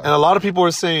 Yeah. And a lot of people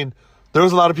were saying there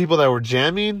was a lot of people that were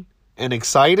jamming and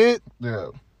excited. Yeah.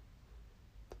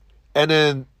 And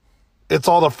then it's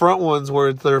all the front ones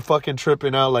where they're fucking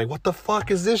tripping out like, what the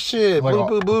fuck is this shit? Like,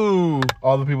 boo, boo, boo.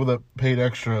 All the people that paid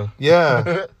extra.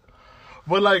 Yeah.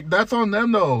 But, like, that's on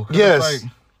them, though. Yes.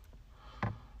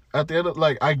 Like, at the end of,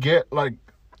 like, I get, like,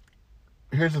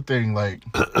 here's the thing, like,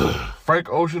 Frank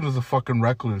Ocean is a fucking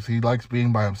recluse. He likes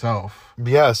being by himself.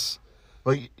 Yes.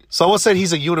 Like, someone said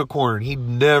he's a unicorn. He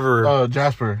never...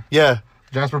 Jasper. Yeah.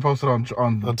 Jasper posted on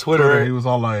Twitter. He was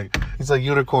all like... He's a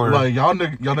unicorn. Like, y'all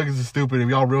niggas is stupid. If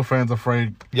y'all real fans of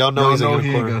Frank, y'all know he's a unicorn.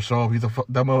 He ain't gonna show up. He's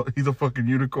a fucking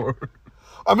unicorn.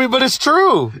 I mean, but it's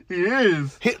true. He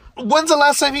is. When's the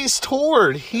last time he's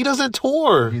toured? He doesn't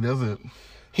tour. He doesn't.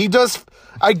 He does...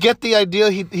 I get the idea.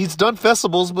 He's done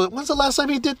festivals, but when's the last time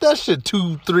he did that shit?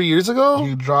 2-3 years ago?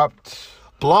 He dropped...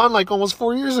 Blonde like almost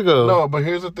 4 years ago. No, but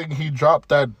here's the thing. He dropped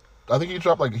that... I think he's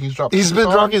dropped... He's been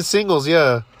dropping singles,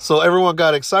 yeah. So everyone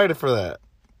got excited for that.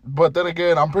 But then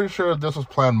again, I'm pretty sure this was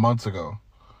planned months ago.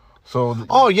 So...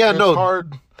 Oh, yeah,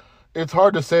 It's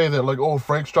hard to say that, like, oh,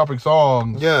 Frank's dropping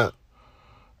songs. Yeah.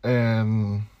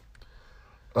 And...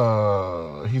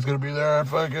 he's gonna be there at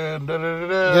fucking...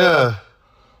 Da-da-da-da. Yeah.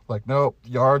 Like, nope,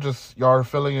 y'all are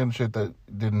filling in shit that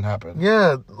didn't happen.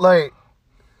 Yeah, like,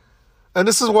 and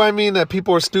this is why I mean that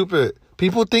people are stupid.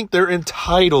 People think they're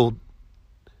entitled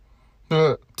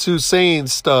to saying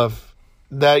stuff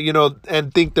that, you know,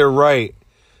 and think they're right.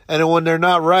 And then when they're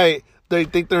not right, they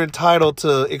think they're entitled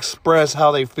to express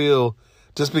how they feel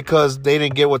just because they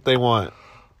didn't get what they want.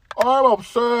 I'm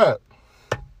upset.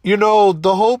 You know,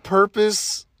 the whole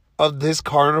purpose of this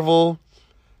carnival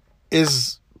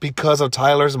is... because of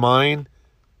Tyler's mind,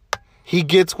 he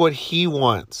gets what he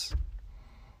wants.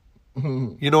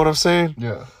 You know what I'm saying?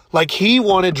 Yeah. Like, he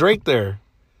wanted Drake there.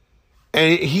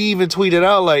 And he even tweeted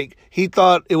out, like, he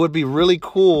thought it would be really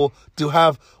cool to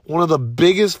have one of the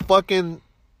biggest fucking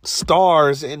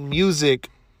stars in music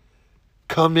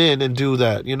come in and do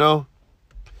that, you know?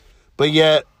 But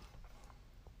yet,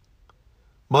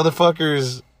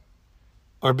 motherfuckers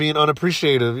are being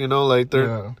unappreciative, you know? Like, they're...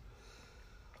 Yeah.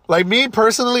 Like, me,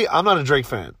 personally, I'm not a Drake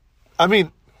fan. I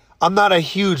mean, I'm not a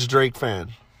huge Drake fan.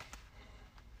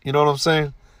 You know what I'm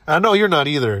saying? I know you're not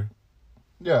either.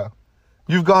 Yeah.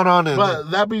 You've gone on and...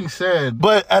 But that being said...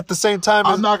 But at the same time...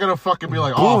 I'm not going to fucking be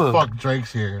like, oh, fuck,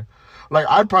 Drake's here. Like,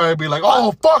 I'd probably be like,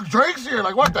 oh, fuck, Drake's here.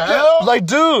 Like, what the hell? Like,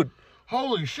 dude.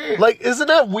 Holy shit. Like, isn't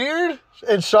that weird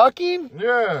and shocking?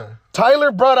 Yeah.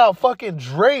 Tyler brought out fucking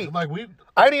Drake. Like,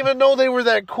 I didn't even know they were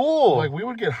that cool. Like, we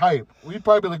would get hype. We'd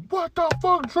probably be like, what the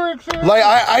fuck, Drake's here? Like,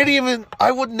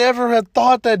 I would never have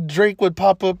thought that Drake would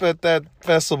pop up at that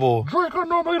festival. Drake, I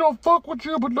normally don't fuck with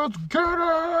you, but let's get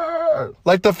it.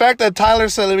 Like, the fact that Tyler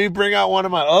said, let me bring out one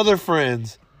of my other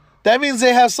friends. That means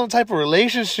they have some type of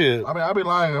relationship. I mean, I'd be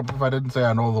lying if I didn't say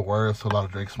I know the words to a lot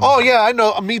of Drake's songs. Oh, yeah, I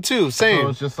know. Me too. Same. So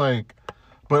it's just like...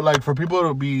 But, like, for people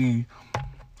to be...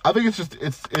 I think it's just...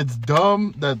 It's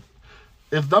dumb that...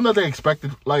 It's dumb that they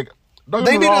expected... Like... Don't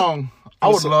get me wrong. I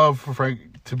would love for Frank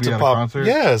to be at a concert.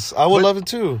 Yes, I would love it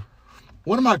too.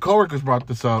 One of my coworkers brought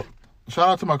this up. Shout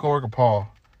out to my coworker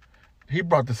Paul. He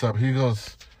brought this up. He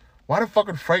goes, "Why the fuck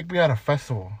would Frank be at a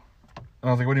festival?" And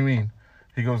I was like, "What do you mean?"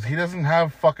 He goes, "He doesn't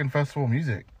have fucking festival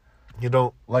music. You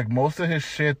don't. Like, most of his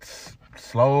shit's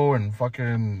slow and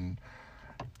fucking.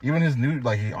 Even his new,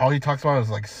 like, all he talks about is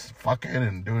like fucking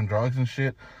and doing drugs and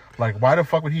shit. Like, why the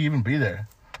fuck would he even be there?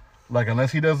 Like,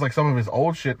 unless he does like some of his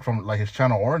old shit from like his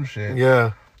Channel Orange shit.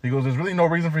 Yeah. He goes, there's really no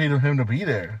reason for him to be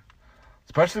there,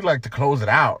 especially like to close it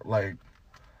out. Like,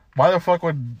 why the fuck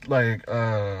would like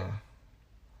and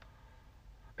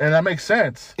that makes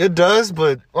sense. It does,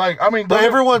 but Like, I mean, but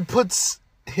everyone puts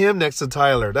him next to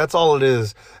Tyler. That's all it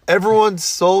is. Everyone's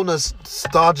so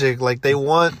nostalgic. Like, they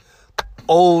want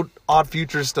old Odd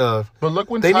Future stuff. But look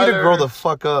when they Tyler, need to grow the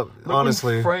fuck up. look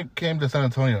Honestly, when Frank came to San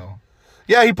Antonio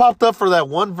yeah, he popped up for that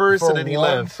one verse for and then he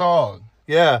one left. song.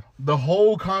 Yeah, The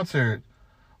whole concert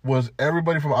was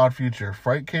everybody from Odd Future.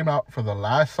 Frank came out for the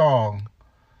last song.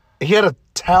 he had a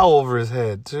towel over his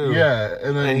head too. Yeah,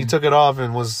 and then and he took it off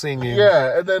and was singing.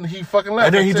 Yeah, and then he fucking left.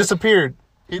 and then he That's it. disappeared.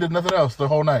 He did nothing else the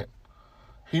whole night.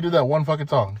 He did that one fucking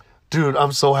song. Dude,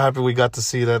 I'm so happy we got to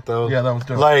see that though. Yeah, that was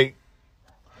dope.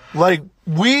 Like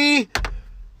we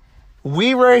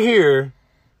right here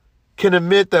can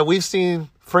admit that we've seen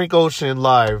Frank Ocean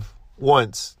live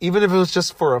once, even if it was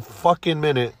just for a fucking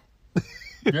minute.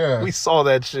 Yeah, We saw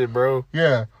that shit, bro.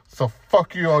 yeah. So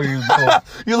fuck you, all you little,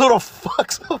 You little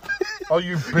fucks. all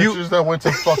you bitches that went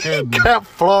to fucking Cap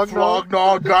flog.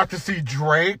 Flognaw, got to see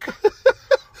Drake.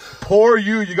 Poor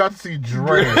you, you got to see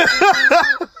Drake.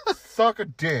 Suck a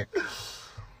dick.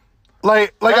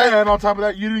 Like And on top of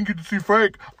that, you didn't get to see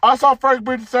Frank. I saw Frank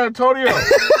Bridge in San Antonio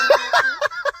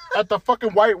at the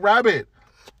fucking White Rabbit.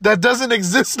 that doesn't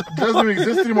exist. It doesn't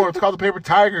exist anymore. It's called the Paper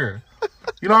Tiger.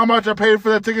 You know how much I paid for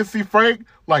that ticket to see Frank?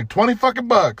 Like 20 fucking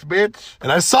bucks, bitch.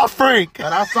 And I saw Frank.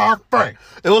 And I saw Frank.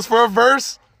 It was for a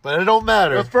verse, but it don't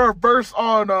matter. It's for a verse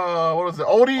on what was it,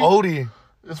 Odie? Odie.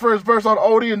 It's for his verse on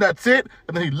Odie, and that's it.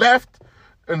 And then he left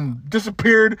and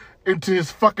disappeared into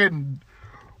his fucking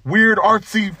weird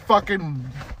artsy fucking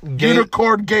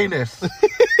unicorn gayness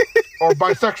or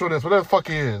bisexualness, whatever the fuck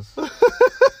he is.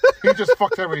 He just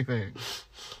fucks everything.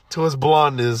 To his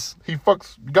blondness. He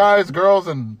fucks guys, girls,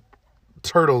 and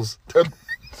Turtles.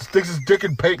 sticks his dick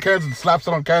in paint cans and slaps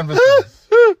it on canvases.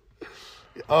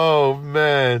 Oh,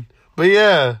 man. But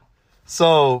yeah.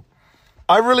 So,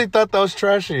 I really thought that was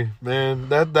trashy, man.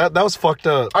 That was fucked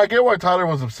up. I get why Tyler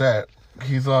was upset.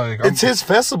 He's like, It's his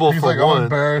festival he's for like, one. I'm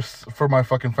embarrassed for my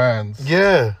fucking fans.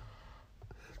 Yeah.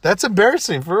 That's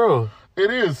embarrassing, for real.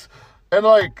 It is. And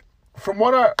like, from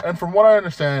what I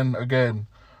understand, again,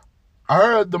 I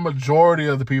heard the majority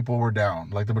of the people were down.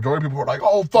 Like, the majority of people were like,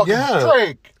 oh, fuck, Yeah. it's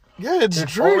Drake. Yeah, it's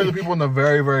It's Drake. only the people in the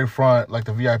very, very front, like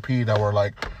the VIP, that were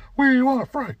like, we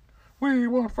want Frank. We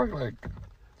want Frank. Like,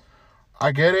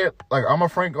 I get it. Like, I'm a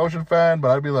Frank Ocean fan,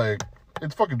 but I'd be like,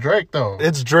 it's fucking Drake, though.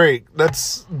 It's Drake.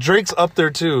 Drake's up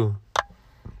there too.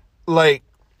 Like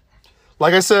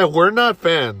I said, we're not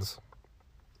fans.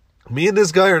 Me and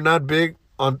this guy are not big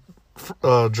on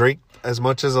Drake as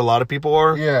much as a lot of people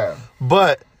are. Yeah.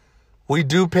 But we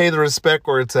do pay the respect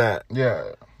where it's at. Yeah.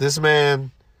 This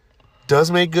man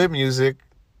does make good music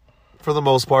for the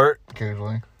most part.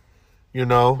 Occasionally. You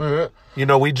know,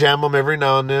 we jam him every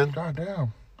now and then. God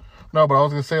damn. No, but I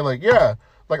was gonna say, like, yeah,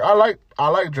 like I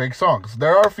like Drake songs.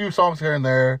 There are a few songs here and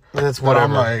there It's that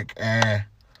I'm whatever. like,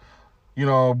 you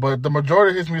know, but the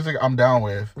majority of his music I'm down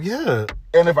with. Yeah,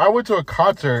 And if I went to a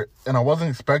concert and I wasn't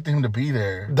expecting him to be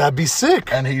there that'd be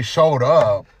sick. and he showed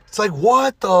up, It's like,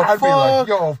 what the I'd fuck? be like,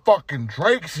 yo, fucking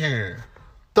Drake's here.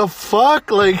 The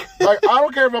fuck? Like, Like, I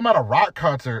don't care if I'm at a rock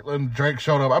concert and Drake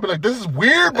showed up. I'd be like, this is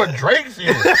weird, but Drake's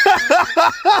here.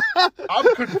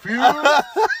 I'm confused.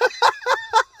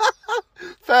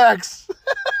 facts.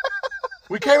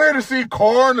 We came here to see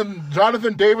Korn, and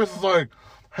Jonathan Davis is like,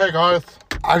 hey, guys,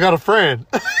 I got a friend.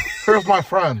 here's my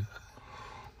friend.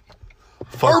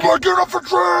 Fuck Everybody get up for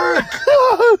Drake!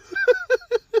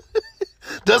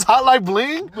 Does Hotline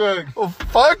Bling? Like, Oh,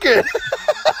 fuck it.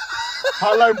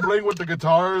 Hotline Bling with the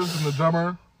guitars and the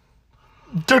drummer.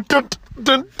 Dun, dun,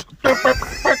 dun.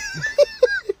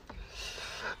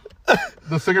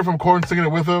 The singer from Korn singing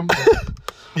it with him.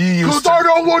 You used Cause to. I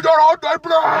don't want that Hotline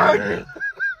Bling!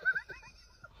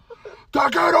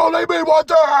 That can only mean one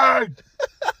thing!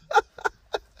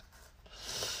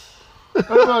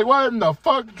 I'm like, what in the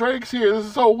fuck? Drake's here. This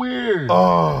is so weird.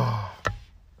 Oh.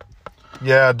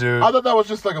 Yeah, dude. I thought that was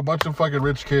just like a bunch of fucking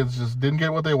rich kids just didn't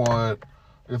get what they want.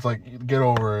 It's like, get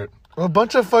over it. A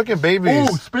bunch of fucking babies.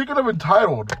 Ooh, speaking of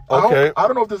Entitled. Okay. I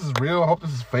don't know if this is real. I hope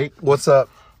this is fake. What's up?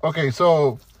 Okay,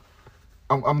 so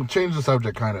I'm gonna change the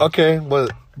subject kind of. Okay,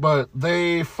 what? But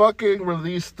they fucking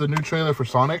released the new trailer for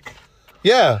Sonic,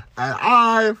 Yeah. and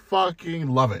I fucking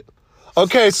love it.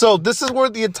 Okay, so this is where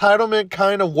the entitlement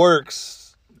kind of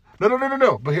works.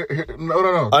 No. But here,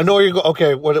 no. I know where you're going.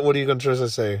 Okay, what are you going to try to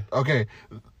say? Okay,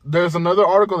 there's another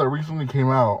article that recently came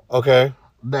out. Okay.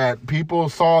 That people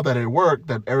saw that it worked,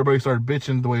 that everybody started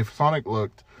bitching the way Sonic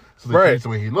looked, so they Right. changed the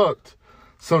way he looked.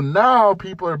 So now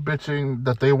people are bitching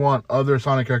that they want other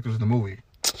Sonic characters in the movie.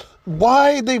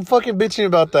 Why are they fucking bitching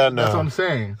about that now? That's what I'm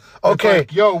saying. Okay. It's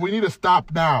like, yo, we need to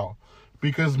stop now.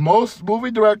 Because most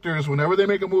movie directors, whenever they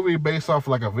make a movie based off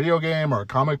like a video game or a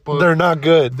comic book, They're not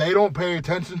good. they don't pay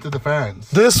attention to the fans.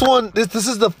 This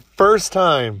is the first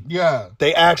time Yeah.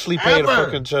 they actually paid a Ever.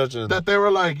 fucking attention. That they were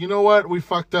like, you know what? We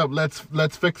fucked up. Let's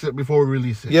fix it before we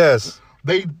release it. Yes.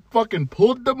 They fucking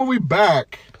pulled the movie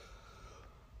back.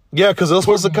 Yeah, because it was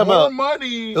supposed to come more out.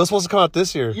 money. It was supposed to come out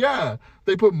this year. Yeah.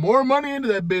 They put more money into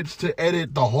that bitch to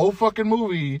edit the whole fucking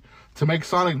movie to make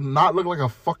Sonic not look like a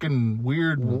fucking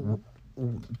weird,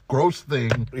 gross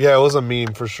thing. Yeah, it was a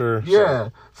meme for sure. Yeah.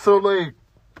 So, like,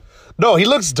 No, he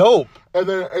looks dope. and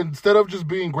then instead of just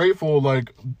being grateful,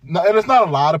 like, and it's not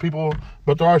a lot of people,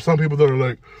 but there are some people that are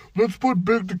like, let's put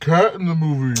Big the Cat in the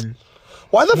movie.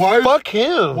 Why the Why- fuck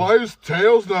him? Why is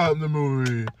Tails not in the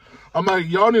movie? I'm like,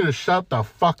 y'all need to shut the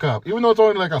fuck up. Even though it's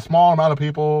only like a small amount of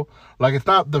people, like it's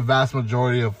not the vast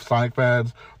majority of Sonic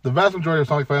fans. The vast majority of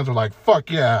Sonic fans are like, fuck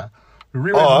yeah.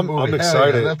 Remake the I'm movie. Hell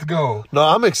excited. yeah, let's go. No,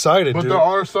 I'm excited, But dude. there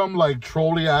are some like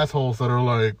trolly assholes that are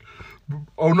like,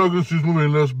 oh no, this is movie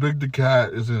unless Big the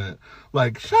Cat is in it.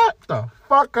 Like, shut the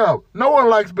fuck up. No one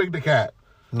likes Big the Cat.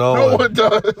 No one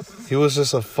does. He was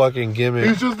just a fucking gimmick.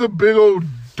 He's just a big old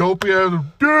dopey ass.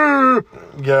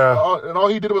 Yeah. And all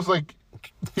he did was like,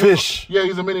 Fish. yeah,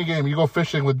 he's a mini game. You go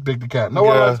fishing with Big the Cat. No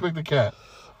one Yeah. likes Big the Cat.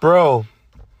 Bro.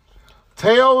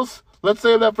 Tails, let's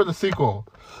save that for the sequel.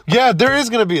 Yeah, there is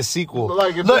gonna be a sequel.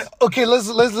 Like, it's Look, just- okay,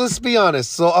 let's be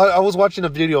honest. So I was watching a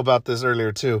video about this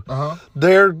earlier too. Uh-huh.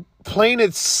 They're playing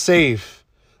it safe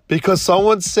because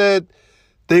someone said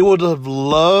they would have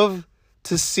loved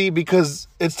to see, because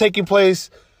it's taking place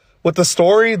with the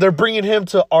story. They're bringing him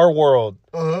to our world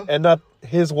and not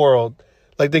his world.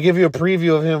 Like, they give you a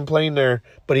preview of him playing there,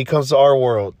 but he comes to our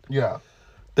world. Yeah.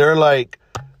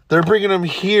 They're bringing him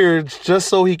here just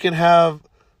so he can have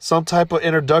some type of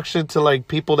introduction to like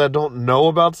people that don't know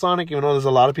about Sonic, even though there's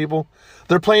a lot of people.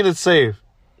 They're playing it safe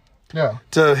Yeah.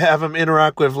 to have him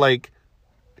interact with like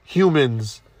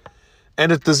humans.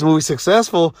 And if this movie's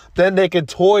successful, then they can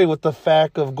toy with the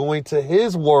fact of going to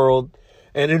his world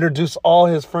and introduce all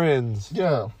his friends.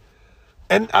 Yeah.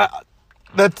 And I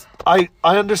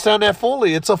understand that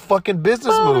fully. It's a fucking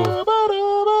business move.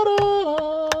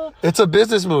 It's a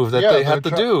business move that Yeah, they have to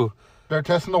they're do. They're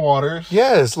testing the waters.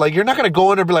 Yes, like you're not gonna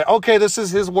go in there and be like, okay, this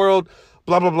is his world,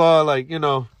 blah blah blah. Like, you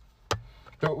know,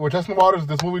 We're testing the waters.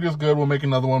 This movie does good. We'll make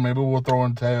another one. Maybe we'll throw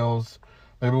in Tails.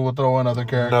 Maybe we'll throw in other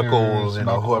characters. Knuckles, you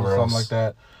know, whoever something else. like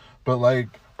that. But like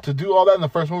to do all that in the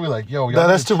first movie, like, yo, y'all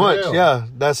that's need too to much. chill. Yeah,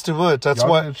 that's too much. That's Y'all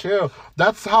what. need to chill.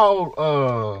 That's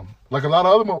how like a lot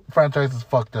of other franchises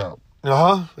fucked up.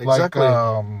 Exactly. Like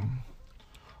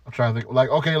I'm trying to think. Like,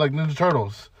 okay, like Ninja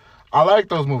Turtles. I like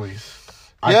those movies.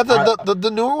 yeah,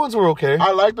 the newer ones were okay.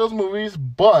 I like those movies,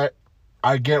 but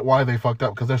I get why they fucked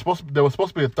up because there was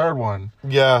supposed to be a third one,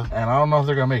 Yeah, and I don't know if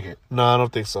they're gonna make it no, I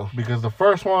don't think so. because the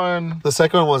first one, The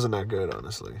second one wasn't that good,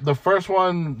 honestly.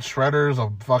 Shredder's a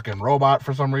fucking robot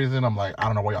for some reason. I'm like, I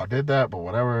don't know why y'all did that, but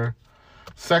whatever.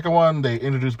 Second one, they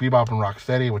introduced Bebop and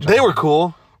Rocksteady, which They were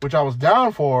cool. which I was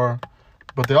down for,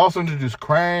 but they also introduced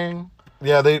Krang,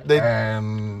 Yeah, they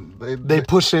and they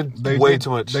push it way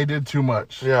too much. They did too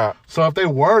much. Yeah. So if they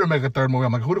were to make a third movie,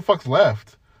 I'm like, who the fuck's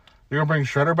left? You're gonna bring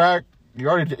Shredder back? You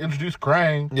already introduced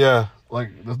Krang. Yeah. Like,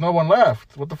 there's no one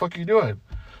left. What the fuck are you doing?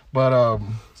 But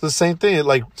It's the same thing.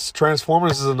 Like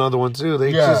Transformers is another one too.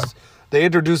 They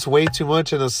introduced way too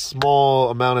much in a small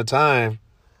amount of time.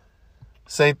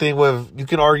 Same thing with, you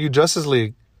can argue, Justice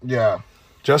League. yeah,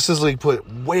 Justice League put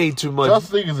way too much.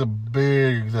 Justice League is a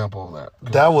big example of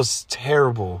that. That was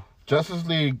terrible. Justice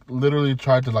League literally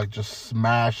tried to like just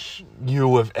smash. You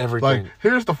with everything. Like,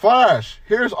 here's the Flash.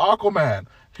 Here's Aquaman.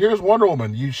 Here's Wonder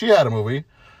Woman. She had a movie.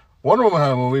 Wonder Woman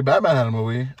had a movie. Batman had a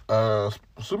movie.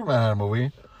 Superman had a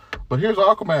movie. But here's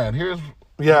Aquaman. Here's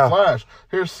the Flash.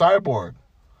 Here's Cyborg.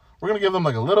 We're gonna give them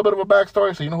like a little bit of a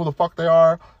backstory so you know who the fuck they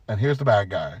are. And here's the bad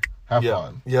guy. Have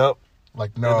fun. Yep.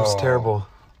 Like, no, It was terrible.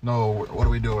 No, what are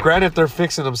we doing? Granted, they're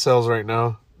fixing themselves right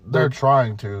now. They're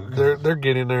trying to. They're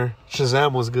getting there.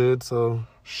 Shazam was good, so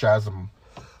Shazam.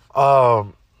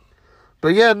 But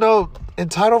yeah, no,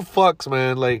 entitled fucks,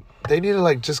 man. Like, they need to,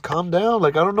 like, just calm down.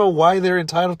 Like, I don't know why they're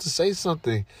entitled to say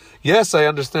something. Yes, I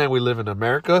understand we live in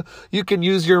America. You can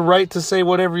use your right to say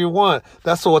whatever you want.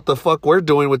 That's what the fuck we're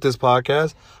doing with this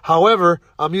podcast. However,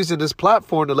 I'm using this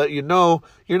platform to let you know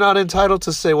you're not entitled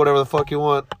to say whatever the fuck you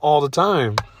want all the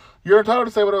time. You're entitled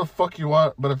to say whatever the fuck you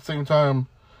want, but at the same time,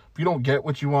 if you don't get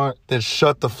what you want, then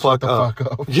shut the fuck up.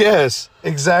 Fuck up. Yes,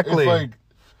 exactly. It's like,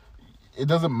 it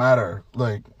doesn't matter.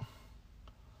 Like,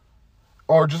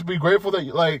 or just be grateful that,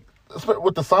 like,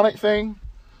 with the Sonic thing,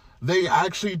 they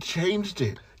actually changed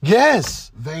it.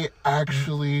 Yes. They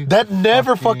actually... That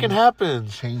never fucking happened.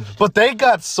 Changed it. But they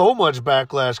got so much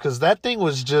backlash because that thing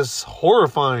was just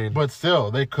horrifying. But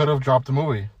still, they could have dropped the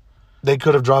movie. They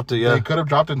could have dropped it, yeah. They could have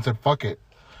dropped it and said, fuck it.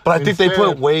 But I think they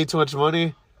put way too much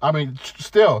money. I mean,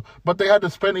 still. But they had to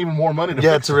spend even more money to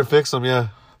fix it. Refix them, yeah.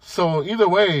 So either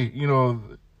way, you know...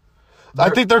 I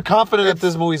think they're confident that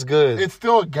this movie's good. It's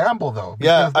still a gamble, though.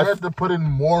 Because they have to put in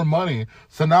more money.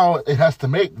 So now it has to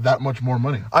make that much more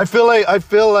money. I feel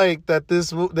like that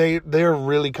this they're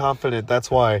really confident.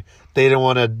 That's why they didn't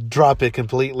want to drop it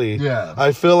completely. Yeah.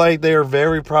 I feel like they are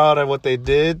very proud of what they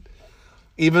did.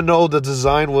 Even though the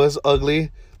design was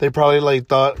ugly, they probably like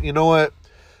thought, you know what?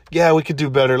 Yeah, we could do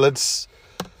better.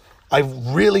 I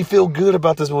really feel good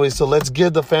about this movie, so let's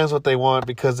give the fans what they want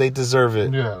because they deserve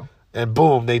it. Yeah. And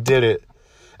boom, they did it.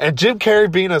 And Jim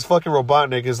Carrey being as fucking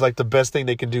Robotnik is like the best thing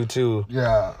they can do too.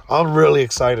 Yeah. I'm really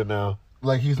excited now.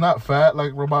 Like, he's not fat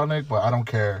like Robotnik, but I don't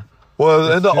care.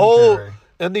 Well, in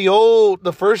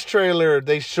the first trailer,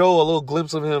 they show a little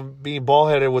glimpse of him being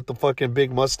bald-headed with the fucking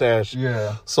big mustache.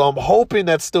 Yeah. So I'm hoping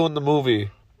that's still in the movie.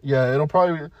 Yeah, it'll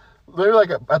probably be... They're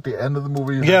like at the end of the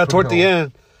movie. Yeah, toward the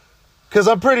end. Because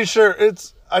I'm pretty sure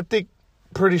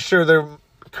pretty sure there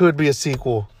could be a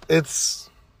sequel. It's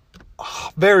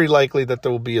very likely that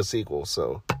there will be a sequel,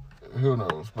 so. Who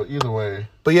knows? But either way.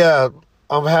 But yeah,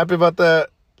 I'm happy about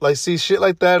that. Like, see, shit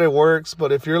like that, it works.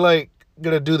 But if you're, like,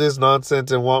 going to do this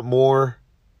nonsense and want more,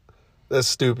 that's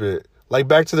stupid. Like,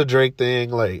 back to the Drake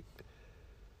thing, like,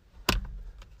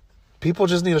 people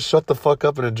just need to shut the fuck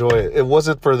up and enjoy it. It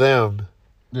wasn't for them.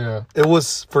 Yeah. It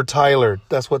was for Tyler.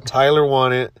 That's what Tyler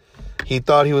wanted. He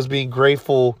thought he was being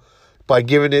grateful by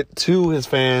giving it to his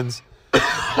fans,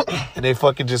 and they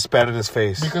fucking just spat in his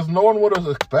face. Because no one would have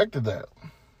expected that.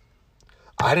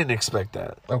 I didn't expect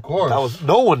that. Of course.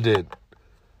 No one did.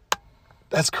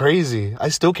 That's crazy. I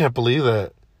still can't believe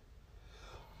that.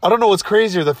 I don't know what's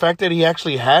crazier, the fact that he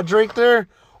actually had Drake there,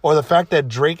 or the fact that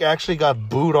Drake actually got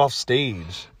booed off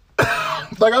stage.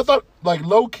 Like, I thought, like,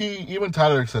 low-key, even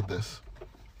Tyler said this.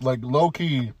 Like,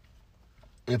 low-key,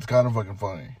 it's kind of fucking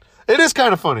funny. It is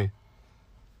kind of funny.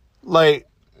 Like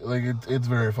it's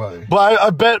very funny. But I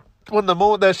bet when the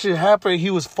moment that shit happened, he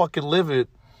was fucking livid.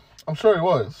 I'm sure he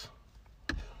was.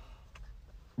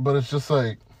 But it's just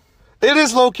like... It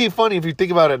is low-key funny if you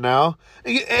think about it now.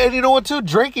 And you know what, too?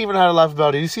 Drake even had a laugh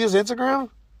about it. You see his Instagram?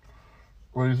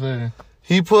 What are you saying?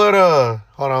 He put,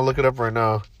 hold on, look it up right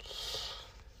now.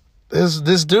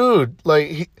 This dude,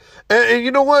 like, and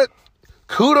you know what?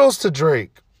 Kudos to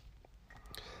Drake.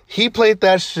 He played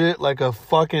that shit like a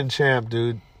fucking champ,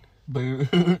 dude.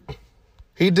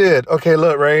 He did. Okay,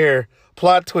 look, right here.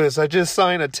 Plot twist. I just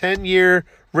signed a 10-year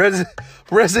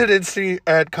residency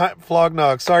at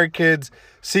Flognock. Sorry, kids.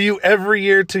 See you every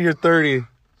year till you're 30.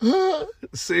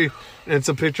 See? It's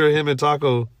a picture of him and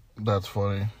Taco. That's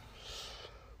funny.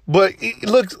 But,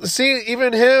 look, see,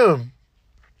 even him.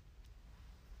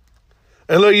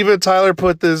 And look, even Tyler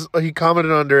put this, he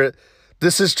commented under it.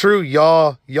 This is true.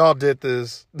 Y'all did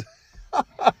this.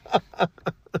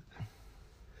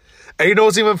 And you know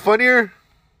what's even funnier?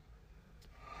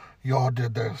 Y'all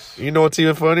did this. You know what's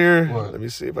even funnier? What? Let me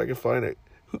see if I can find it.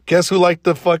 Guess who liked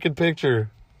the fucking picture?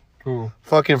 Who?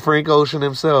 Fucking Frank Ocean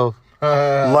himself.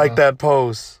 Like that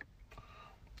post.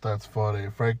 That's funny.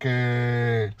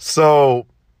 Frankie. So,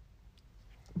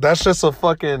 that's just a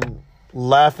fucking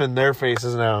laugh in their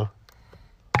faces now.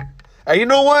 And you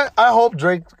know what? I hope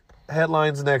Drake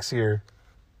headlines next year.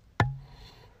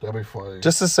 That'd be funny.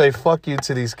 Just to say fuck you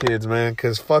to these kids, man,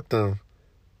 because fuck them.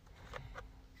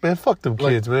 Man, fuck them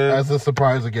kids, man. As a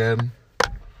surprise again.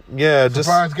 Yeah,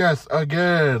 surprise guest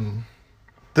again.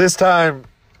 This time,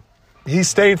 he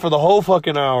stayed for the whole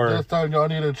fucking hour. This time y'all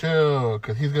need to chill,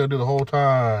 because he's going to do the whole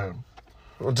time.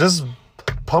 Well, just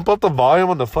pump up the volume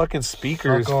on the fucking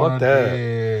speakers. Fuck that.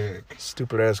 Dick.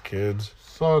 Stupid ass kids.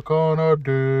 Suck on a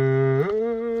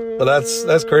dick. But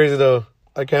that's crazy though.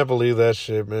 I can't believe that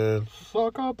shit, man.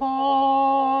 Suck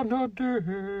upon a dick.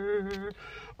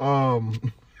 You're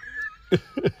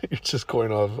just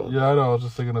going off. Yeah, I know. I was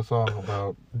just singing a song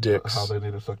about dicks. How they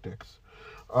need to suck dicks.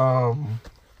 But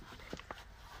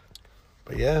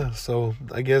yeah, so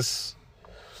I guess,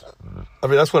 I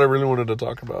mean, that's what I really wanted to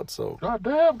talk about. So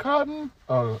Goddamn, Cotton.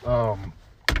 I'm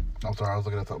sorry, I was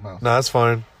looking at something else. no, that's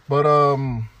fine. But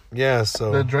Yeah,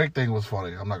 so the Drake thing was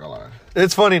funny. I'm not gonna lie.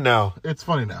 it's funny now. It's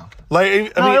funny now.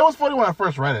 Like, I No, mean, it was funny when I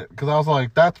first read it because I was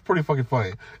like, "That's pretty fucking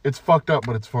funny." It's fucked up,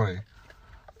 but it's funny.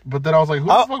 But then I was like, "Who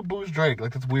the fuck boos Drake?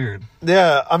 Like, that's weird."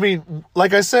 yeah, I mean,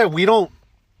 like I said, we don't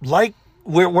like,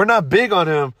 we're not big on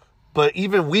him, but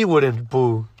even we wouldn't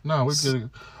boo. No, we did.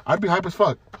 I'd be hype as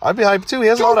fuck. I'd be hyped too. He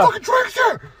has a Yo, lot of fucking Drake's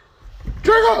here.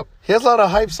 Drake up. he has a lot of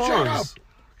hype Drake up. songs.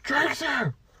 Drake's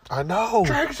here. I know.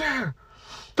 Drake's here.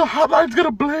 The hotline's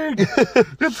gonna bling.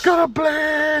 It's gonna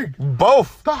bling.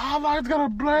 Both. The hotline's gonna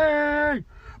bling.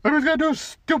 Maybe he's gonna do a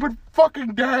stupid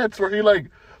fucking dance where he like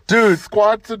Dude,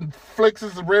 squats and flicks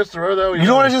his wrist or whatever. you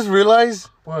know what I just realized?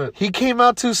 What? He came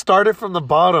out to start it from the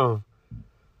bottom.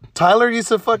 Tyler used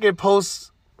to fucking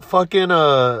post fucking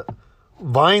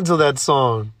vines of that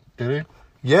song. Did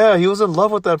Yeah, he was in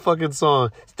love with that fucking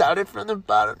song. Started from the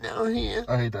bottom, now here. he?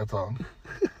 I hate that song.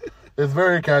 It's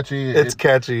very catchy. It's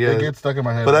catchy, yeah. It gets stuck in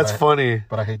my head. But that's funny.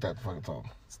 But I hate that fucking song.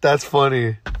 That's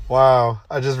funny. Wow,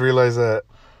 I just realized that.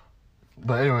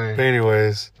 But anyway. But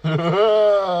anyways.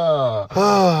 Dangly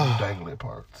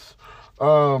parts.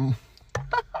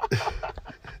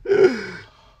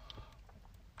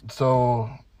 So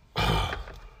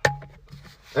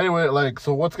anyway, like,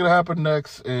 so what's gonna happen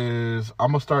next is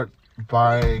I'm gonna start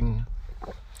selling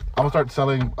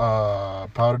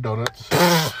powdered donuts.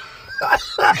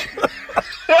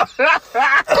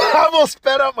 I almost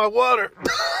spat out my water.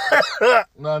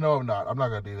 No, I'm not. I'm not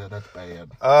gonna do that. That's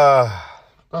bad.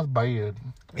 That's bad.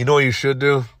 You know what you should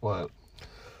do? What?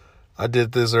 I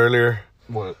did this earlier.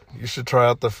 What? You should try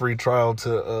out the free trial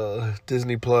to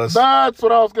Disney Plus. That's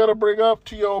what I was gonna bring up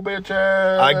to your bitch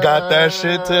ass. I got that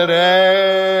shit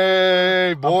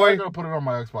today, boy. I'm not gonna put it on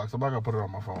my Xbox. I'm not gonna put it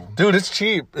on my phone. Dude, it's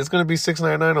cheap. It's gonna be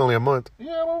 $6.99 only a month.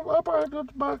 Yeah, well, I'll probably go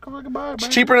to buy it. It's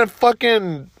cheaper than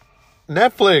fucking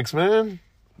Netflix, man.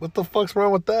 What the fuck's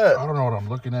wrong with that? I don't know what I'm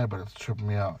looking at, but it's tripping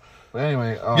me out. But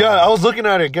anyway, Yeah, I was looking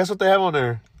at it. Guess what they have on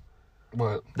there?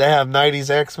 What? They have 90s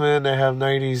X-Men. They have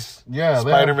 90s Yeah,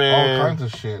 Spider-Man. all kinds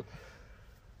of shit.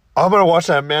 I'm gonna watch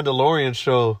that Mandalorian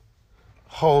show.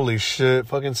 Holy shit.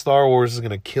 Fucking Star Wars is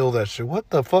gonna kill that shit. What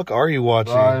the fuck are you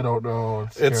watching? I don't know.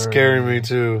 It's scaring me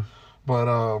too. But,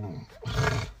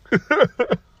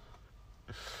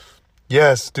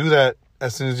 Yes, do that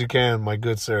as soon as you can, my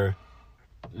good sir.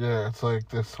 yeah, it's like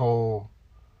this whole...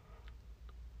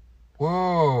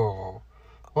 Whoa.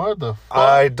 What the fuck?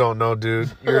 I don't know, dude.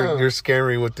 You're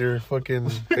scaring me with your fucking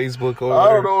Facebook over I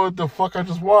there. don't know what the fuck I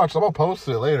just watched. I'm gonna post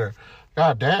it later.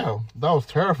 God damn. That was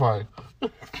terrifying.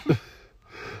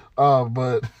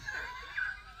 But...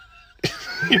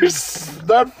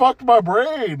 that fucked my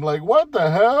brain. Like, what the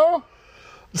hell?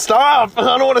 Stop!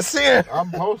 I don't want to see it. I'm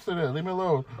posting it. Leave me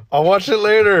alone. I'll watch it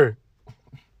later.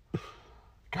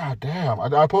 God damn.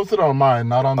 I posted it on mine,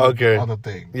 not on the, on the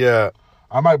thing. Yeah.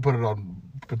 I might put it on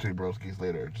Petite Broski's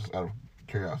later, just out of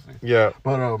curiosity. Yeah.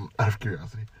 But, out of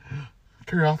curiosity.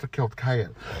 Curiosity killed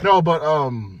Cayenne. No, but,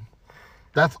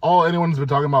 that's all anyone's been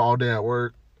talking about all day at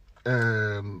work.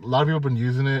 And a lot of people have been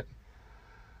using it.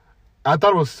 I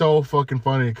thought it was so fucking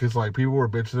funny because, like, people were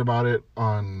bitching about it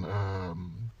on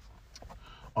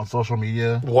social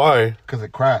media. Why? Because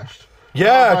it crashed.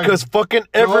 Yeah, Like, because fucking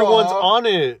everyone's on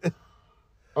it.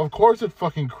 Of course it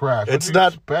fucking crashed. It's What do you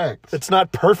not- expect? It's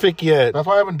not perfect yet. That's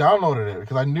why I haven't downloaded it,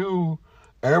 because I knew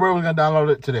everybody was going to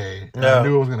download it today, and Yeah. I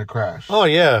knew it was going to crash. Oh,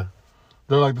 yeah.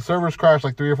 They're like, the servers crashed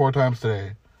like 3 or 4 times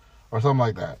today, or something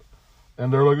like that.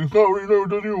 And they're like, it's not, it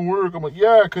doesn't even work. I'm like,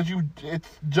 yeah, because it's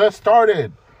just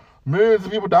started. Millions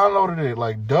of people downloaded it,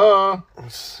 like, duh.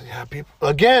 Yeah, people.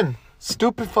 Again,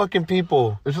 stupid fucking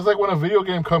people. It's just like when a video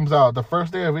game comes out. The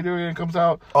first day a video game comes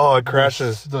out, Oh, it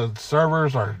crashes. the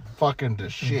servers are fucking the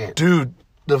shit. Dude,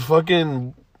 the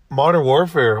fucking Modern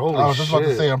Warfare. Holy shit. I was just about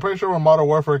to say, I'm pretty sure when Modern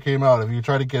Warfare came out, if you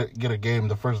try to get a game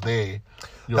the first day,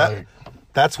 you're like,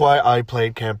 That's why I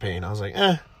played campaign. I was like,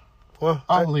 well,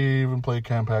 I'll leave and play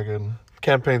Campaign.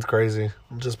 campaign's crazy.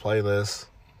 I'll just play this.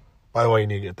 By the way, you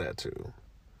need to get that too.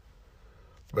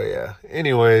 But yeah,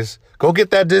 anyways, go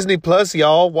get that Disney Plus,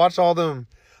 y'all. Watch all them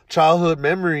childhood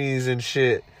memories and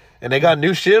shit. And they got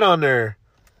new shit on there.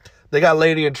 They got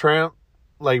Lady and Tramp,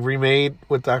 like, remade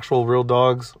with actual real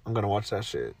dogs. I'm gonna watch that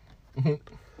shit.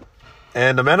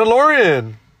 And The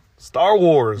Mandalorian. Star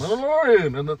Wars.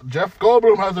 Mandalorian, and Jeff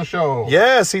Goldblum has a show.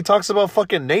 Yes, he talks about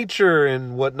fucking nature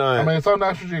and whatnot. I mean, it's on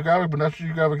National Geographic, but National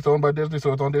Geographic's owned by Disney,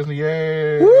 so it's on Disney.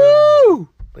 Yay! Woo!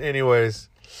 Anyways.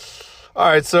 All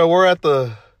right, so we're at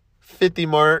the 50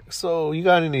 mark. So you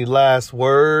got any last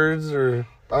words or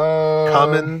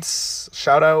comments,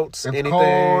 shout outs, It's anything?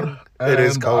 cold. It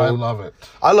is and cold. I love it.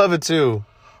 I love it too.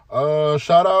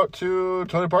 Shout out to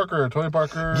Tony Parker. Tony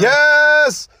Parker.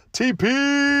 Yes! Tony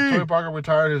TP! Parker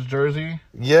retired his jersey.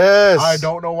 Yes! I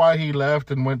don't know why he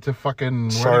left and went to fucking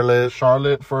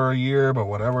Charlotte for a year, but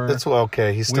whatever. That's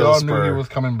okay. He's we still all a Spur. knew he was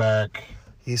coming back.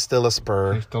 He's still a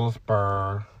Spur. He's still a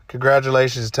Spur.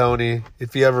 Congratulations, Tony.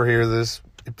 If you ever hear this,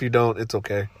 if you don't, it's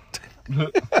okay.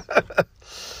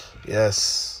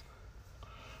 Yes.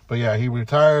 But yeah, he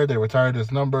retired. They retired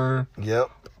his number. Yep.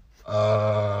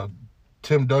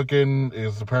 Tim Duncan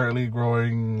is apparently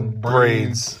growing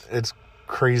Braids. It's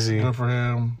crazy. Good for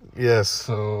him. Yes.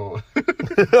 So,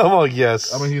 Oh,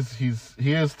 yes. I mean,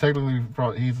 he is technically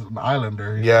he's an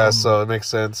islander. He's yeah, from, so it makes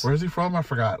sense. where is he from? I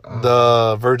forgot.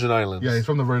 The Virgin Islands. Yeah, he's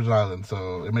from the Virgin Islands,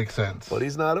 so it makes sense. But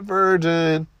he's not a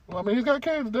virgin. Well, I mean, he's got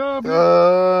kids, duh.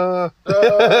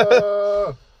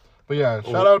 But yeah,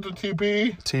 shout out to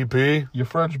TP, TP. you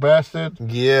French bastard.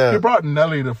 He Yeah. brought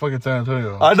Nelly to fucking San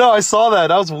Antonio. I know, I saw that.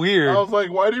 That was weird. I was like,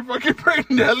 why did you fucking bring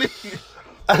Nelly?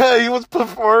 He was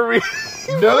performing.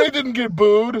 Nelly didn't get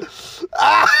booed.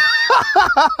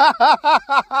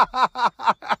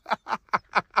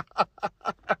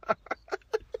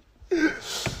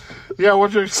 Yeah,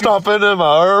 what's your excuse? Stopping in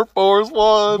my Air Force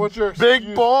One. What's your Big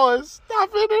excuse? boys.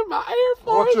 Stopping in my Air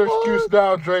Force What's your One. excuse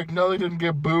now, Drake? Nelly didn't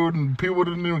get booed, and people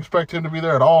didn't even expect him to be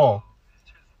there at all.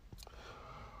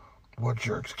 What's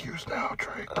your excuse now,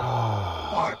 Drake?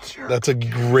 What's your That's a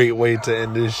great way to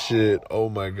end this shit. Oh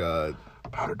my god.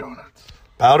 powder donuts?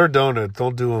 Powder donut.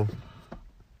 Don't do them.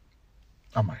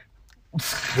 I might.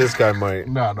 This guy might.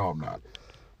 No, I'm not.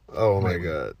 Oh my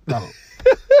god. I don't.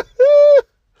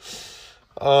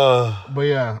 But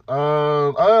yeah,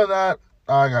 other than that,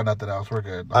 I got nothing else. We're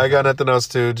good. I got nothing else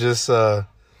too. Just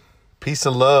peace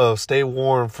and love. Stay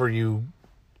warm for you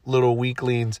little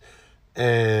weaklings. You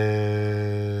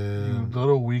And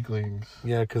little weaklings.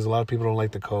 yeah, because a lot of people don't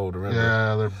like the cold. Remember?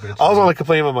 Yeah, they're bitching. I was only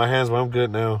complaining about my hands, but I'm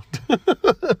good now.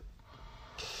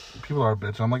 People are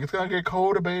bitching. I'm like, it's gonna get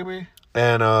colder, baby.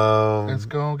 And It's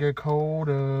gonna get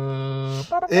colder.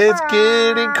 it's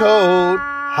getting cold.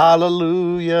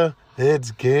 Hallelujah.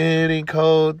 It's getting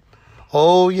cold.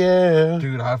 Oh yeah.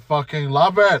 Dude, I fucking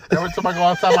love it. Every time I go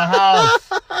outside my house,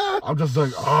 I'm just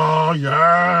like, oh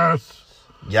yes.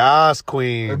 Yas,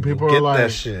 queen. And people Get are like,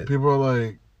 that shit. people are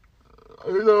like,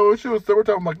 you know, she was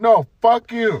summertime. I'm like, no,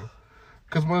 fuck you.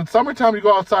 Because when it's summertime, you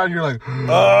go outside and you're like,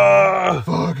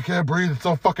 fuck, I can't breathe. It's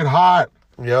so fucking hot.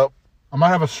 Yep. I might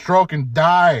have a stroke and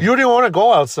die. You didn't want to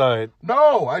go outside.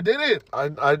 No, I didn't.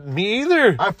 Me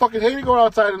either. I fucking hated going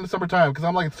outside in the summertime because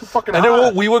I'm like, it's too fucking And hot.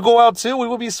 then we would go out too. We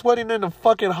would be sweating in the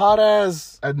fucking hot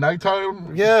ass. At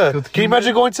nighttime. Yeah. it's Can you humid.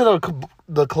 imagine going to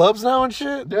the clubs now and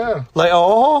shit? Yeah. Like,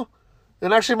 oh,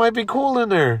 it actually might be cool in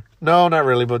there. No, not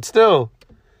really, but still.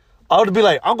 I would be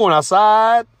like, I'm going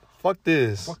outside. Fuck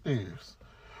this. Fuck these.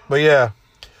 But yeah.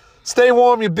 Stay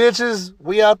warm, you bitches.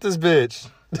 We out this bitch.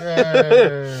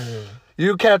 Yeah.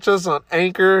 You catch us on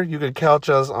Anchor. You can catch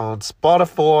us on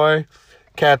Spotify.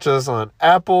 Catch us on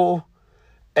Apple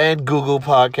and Google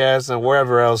Podcasts and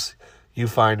wherever else you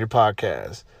find your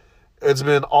podcast. It's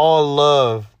been all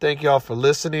love. Thank y'all for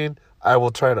listening. I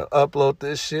will try to upload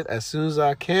this shit as soon as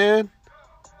I can.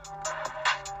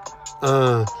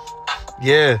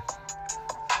 Yeah.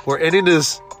 We're ending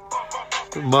this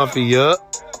mafia.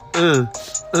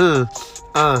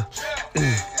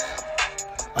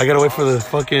 I gotta wait for the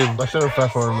fucking. I should have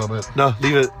fast forward a little bit. No,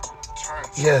 leave it.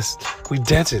 Yes, we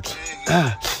dance it.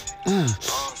 As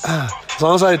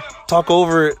long as I talk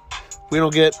over it, we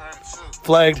don't get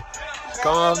flagged.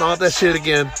 Gone off that shit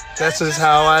again. That's just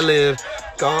how I live.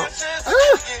 Gone.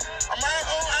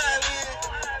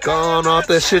 Gone off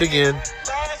that shit again.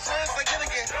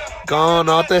 Gone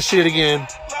off that shit again.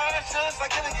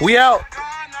 We out.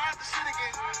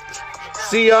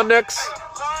 See y'all next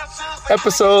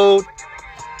episode.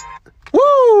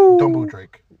 Woo! Don't boo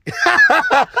Drake.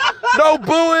 No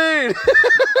booing!